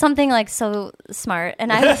biology. It was something so smart,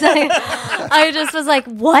 and I was like, I just was like,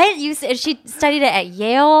 "What?" She studied it at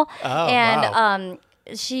Yale, and wow.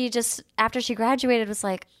 she just after she graduated was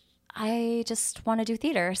like, "I just want to do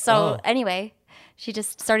theater." So anyway, she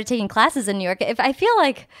just started taking classes in New York. If I feel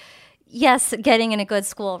like, yes, getting in a good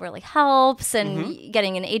school really helps, and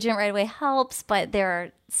getting an agent right away helps, but there are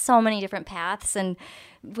so many different paths, and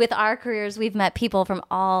with our careers, we've met people from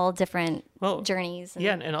all different journeys.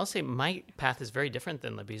 Yeah, and I'll say my path is very different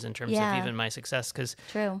than Libby's in terms Yeah. of even my success because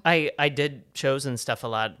True. I did shows and stuff a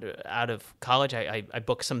lot out of college. I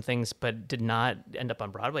booked some things, but did not end up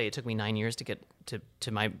on Broadway. It took me 9 years to get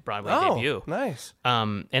to my Broadway debut. Nice.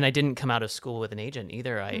 And I didn't come out of school with an agent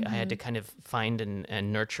either. I had to kind of find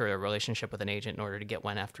and nurture a relationship with an agent in order to get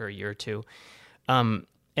one after a year or two.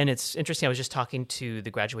 And it's interesting. I was just talking to the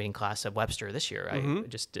graduating class of Webster this year. I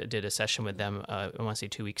just did a session with them, I want to say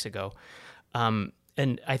 2 weeks ago.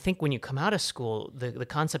 And I think when you come out of school, the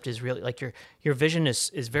concept is really like your vision is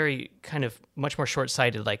very kind of much more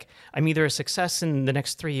short-sighted. Like I'm either a success in the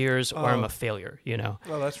next 3 years or I'm a failure, you know?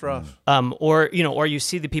 Oh, that's rough. Or you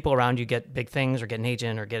see the people around you get big things or get an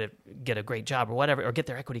agent or get a great job or whatever, or get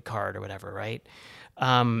their equity card or whatever, right?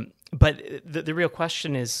 But the real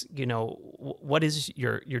question is, what is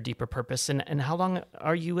your deeper purpose and how long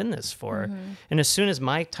are you in this for? And as soon as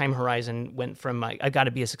my time horizon went from I got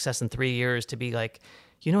to be a success in 3 years to be like,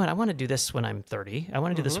 you know what, I want to do this when I'm 30. I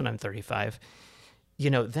want to do this when I'm 35.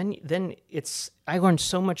 Then I learned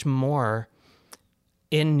so much more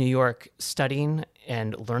in New York studying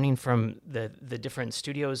and learning from the different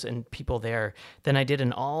studios and people there than I did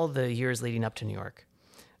in all the years leading up to New York.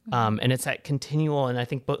 And it's that continual, and I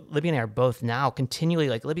think Libby and I are both now continually,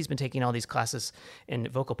 like Libby's been taking all these classes in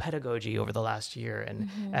vocal pedagogy over the last year, and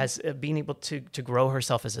as being able to grow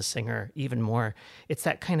herself as a singer even more. It's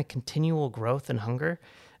that kind of continual growth and hunger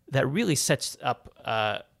that really sets up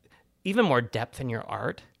even more depth in your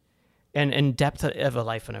art and depth of a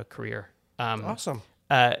life and a career. Awesome.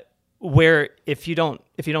 Where if you don't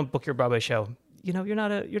book your Broadway show, you're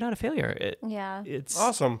not a failure. It's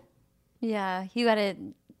Awesome. Yeah,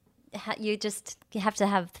 you just have to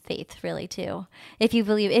have faith, really, too. If you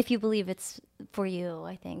believe it's for you,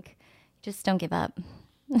 I think, just don't give up.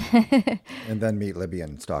 And then meet Libby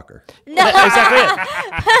and Stalker. exactly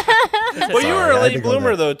it. Well, you were Sorry, a I had to late go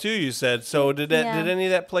bloomer there. though too. You said so. Did any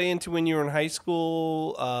of that play into when you were in high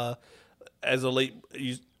school? As a late,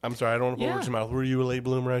 I'm sorry, I don't want to put words in your mouth. Were you a late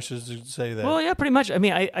bloomer? I should say that. Well, yeah, pretty much. I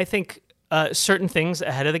mean, I think certain things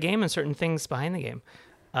ahead of the game and certain things behind the game.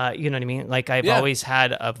 You know what I mean? Like I've always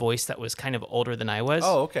had a voice that was kind of older than I was.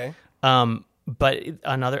 Oh, okay. But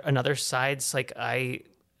another sides, like I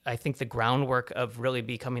think the groundwork of really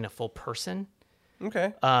becoming a full person.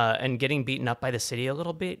 Okay. And getting beaten up by the city a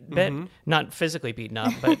little bit, not physically beaten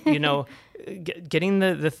up, but getting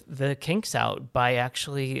the kinks out by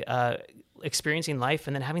actually experiencing life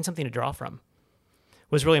and then having something to draw from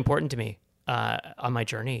was really important to me on my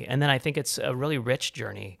journey. And then I think it's a really rich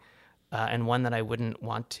journey and one that I wouldn't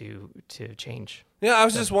want to change. Yeah, I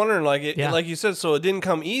was just wondering, like you said, so it didn't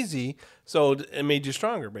come easy, so it made you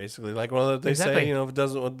stronger, basically. Like they say, if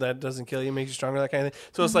that doesn't kill you, it makes you stronger, that kind of thing.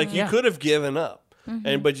 So it's like you could have given up.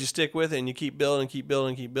 But you stick with it and you keep building,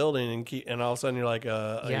 and all of a sudden you're like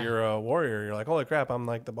you're a warrior. You're like, holy crap, I'm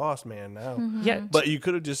like the boss man now. Yeah, But you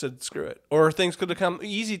could have just said screw it, or things could have come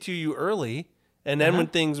easy to you early, and then when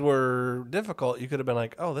things were difficult, you could have been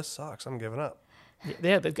like, oh, this sucks, I'm giving up.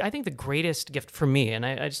 Yeah, I think the greatest gift for me, and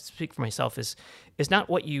I just speak for myself, is not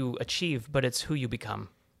what you achieve, but it's who you become.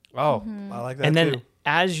 Oh, I like that. And too. then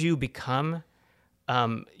as you become,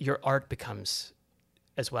 your art becomes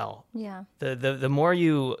as well. Yeah. The more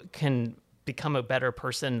you can become a better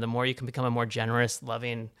person, the more you can become a more generous,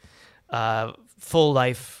 loving, full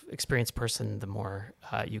life experience person, the more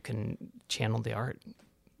you can channel the art.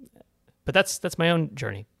 But that's my own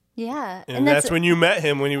journey. Yeah. And that's when you met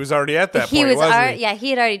him, when he was already at that he point, was wasn't he? Yeah, he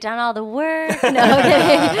had already done all the work. No,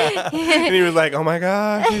 And he was like, oh my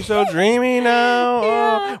gosh, you're so dreamy now.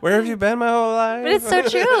 Yeah. Oh, where have you been my whole life? But it's so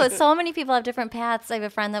true. So many people have different paths. I have a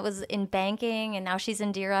friend that was in banking, and now she's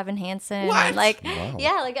in Dear Evan Hansen. What? And like, Wow.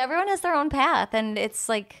 yeah, like everyone has their own path, and it's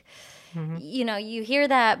like, you hear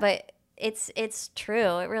that, but it's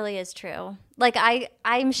true. It really is true. Like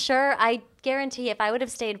I'm sure, I guarantee, if I would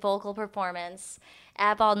have stayed vocal performance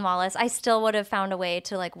at Baldwin Wallace, I still would have found a way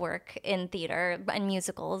to like work in theater and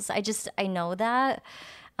musicals. I know that.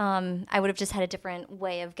 I would have just had a different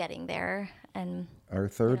way of getting there. And Our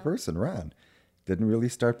third person, Ron, didn't really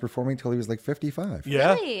start performing till he was like 55.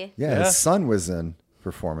 Yeah. really, Yeah, his son was in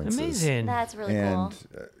performances. Amazing. that's really And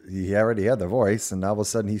cool. he already had the voice, and all of a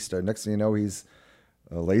sudden he started. Next thing you know, he's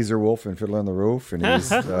a Laser Wolf and Fiddler on the Roof, and he's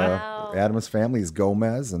Wow. Adam's Family is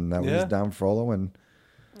Gomez, and that Yeah. was Don Frollo, and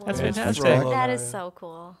That's Wow. fantastic. Hunchback. That is so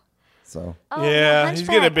cool. So Oh, Yeah, the he's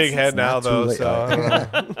getting a Hunchback. big head now, not too though. late. So I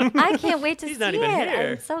don't know. I can't wait to He's see not even it.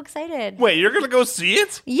 here. I'm so excited. Wait, you're gonna go see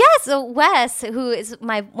it? Yes, so Wes, who is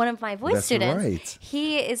one of my voice That's students, right.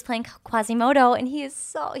 he is playing Quasimodo, and he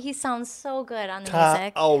sounds so good on the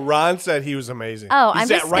music. Oh, Ron said he was amazing. Oh, he I'm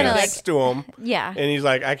sat just right gonna, next to him, Yeah. and he's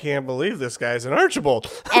like, I can't believe this guy's an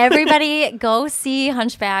Archibald. Everybody go see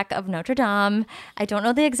Hunchback of Notre Dame. I don't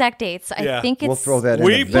know the exact dates. I Yeah. think it's we'll throw that in.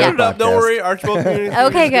 We the put it up. Don't podcast. worry, Archibald Community.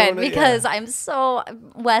 okay, Theater's good, doing it, because yeah.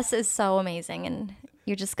 Wes is so amazing, and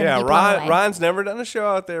you're just gonna Yeah, be blown away. Ron's never done a show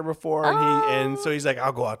out there before, and Oh. so he's like,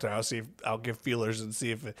 I'll go out there. I'll give feelers and see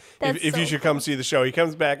if That's you so should come see the show. He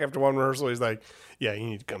comes back after one rehearsal. He's like, yeah, you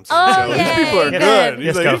need to come see Oh, the show. These yay, people are good. good. He's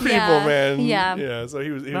Let's like, go. these people, Yeah, man. yeah. So he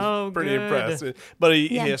was Oh, pretty good. impressed. But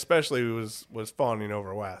he Yeah. especially was fawning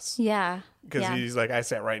over Wes. Yeah. Because yeah. he's like, I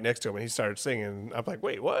sat right next to him and he started singing. I'm like,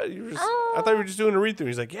 wait, what? You were just, Oh. I thought you were just doing a read through.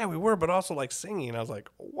 He's like, yeah, we were, but also like singing. I was like,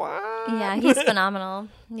 what? Yeah, he's phenomenal.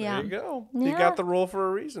 Yeah. There you go. He Yeah. got the role for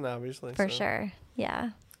a reason, obviously. For so. sure. Yeah.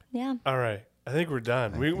 Yeah. All right. I think we're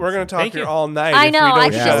done. We're going to talk Thank here you. all night. I if know, We I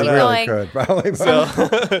don't could shut just it keep up. really going. could. Probably. So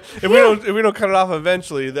if we don't cut it off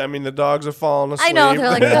eventually, I mean the dogs are falling asleep. I know. They're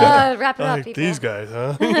like, wrap it up, Like, people. these guys,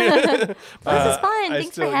 huh? This is fun. I Thanks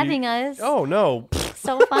for still- having us. Oh no.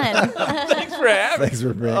 So fun. Thanks for having me. Thanks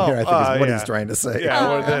for being here. I think is what he's trying to say. Yeah,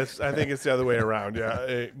 well, I think it's the other way around.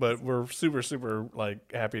 Yeah, but we're super, super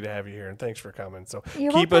happy to have you here, and thanks for coming. So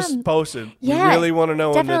You're keep us welcome. posted. Yeah, we really want to know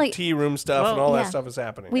when definitely. the tea room stuff and all yeah. that stuff is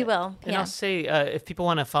happening. We will. And Yeah. I'll say, if people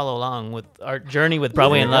want to follow along with our journey with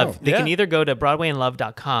Broadway in There you Love, go. they can Yeah. either go to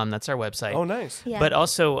BroadwayInLove.com. That's our website. Oh, nice. Yeah. But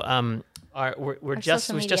also, we just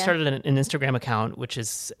social media. started an Instagram account, which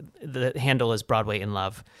is the handle is Broadway in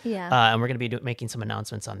Love. Yeah. And we're going to be making some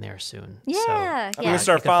announcements on there soon. Yeah. So, yeah. I'm gonna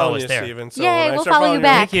start You can follow following us you, there. Steven. So Yay, when I we'll start follow following you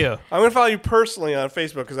back. Thank you. I'm gonna follow you personally on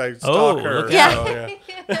Facebook because I stalk Oh, her. look at so, yeah.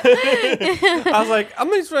 I was like, I'm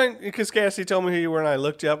just trying because Cassie told me who you were, and I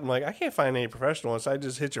looked you up. I'm like, I can't find any professional ones. So I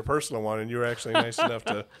just hit your personal one, and you were actually nice enough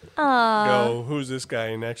to go, "Who's this guy?"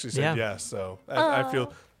 and actually said Yeah. yes. So I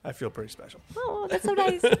feel pretty special. Oh, that's so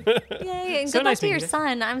nice. Yay. And So good luck nice to your meeting you.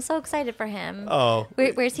 son. I'm so excited for him. Oh,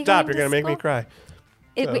 Where's he stop! going You're to gonna make me school? cry.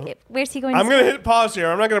 Where's he going I'm to gonna school? hit pause here.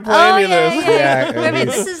 I'm not gonna play Oh, any of yeah, this. yeah. Yeah,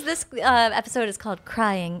 Remember, he's- this episode is called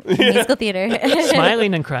Crying in Musical Theater.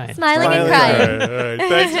 Smiling and crying. Smiling and All crying. right, all right.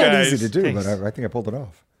 Thanks, Not guys. easy to do, Thanks. but I think I pulled it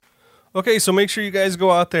off. Okay, so make sure you guys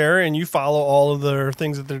go out there and you follow all of the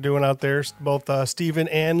things that they're doing out there. Both Steven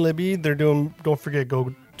and Libby, they're doing. Don't forget,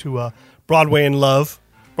 go to Broadway in Love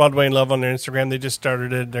on their Instagram. They just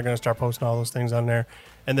started it. They're going to start posting all those things on there,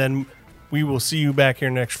 and then we will see you back here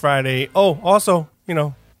next Friday. Oh, also,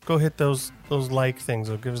 go hit those like things.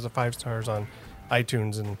 It'll give us the 5 stars on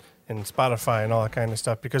iTunes and Spotify and all that kind of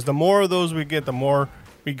stuff. Because the more of those we get, the more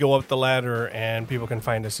we go up the ladder, and people can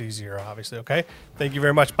find us easier. Obviously, okay. Thank you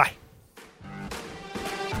very much. Bye.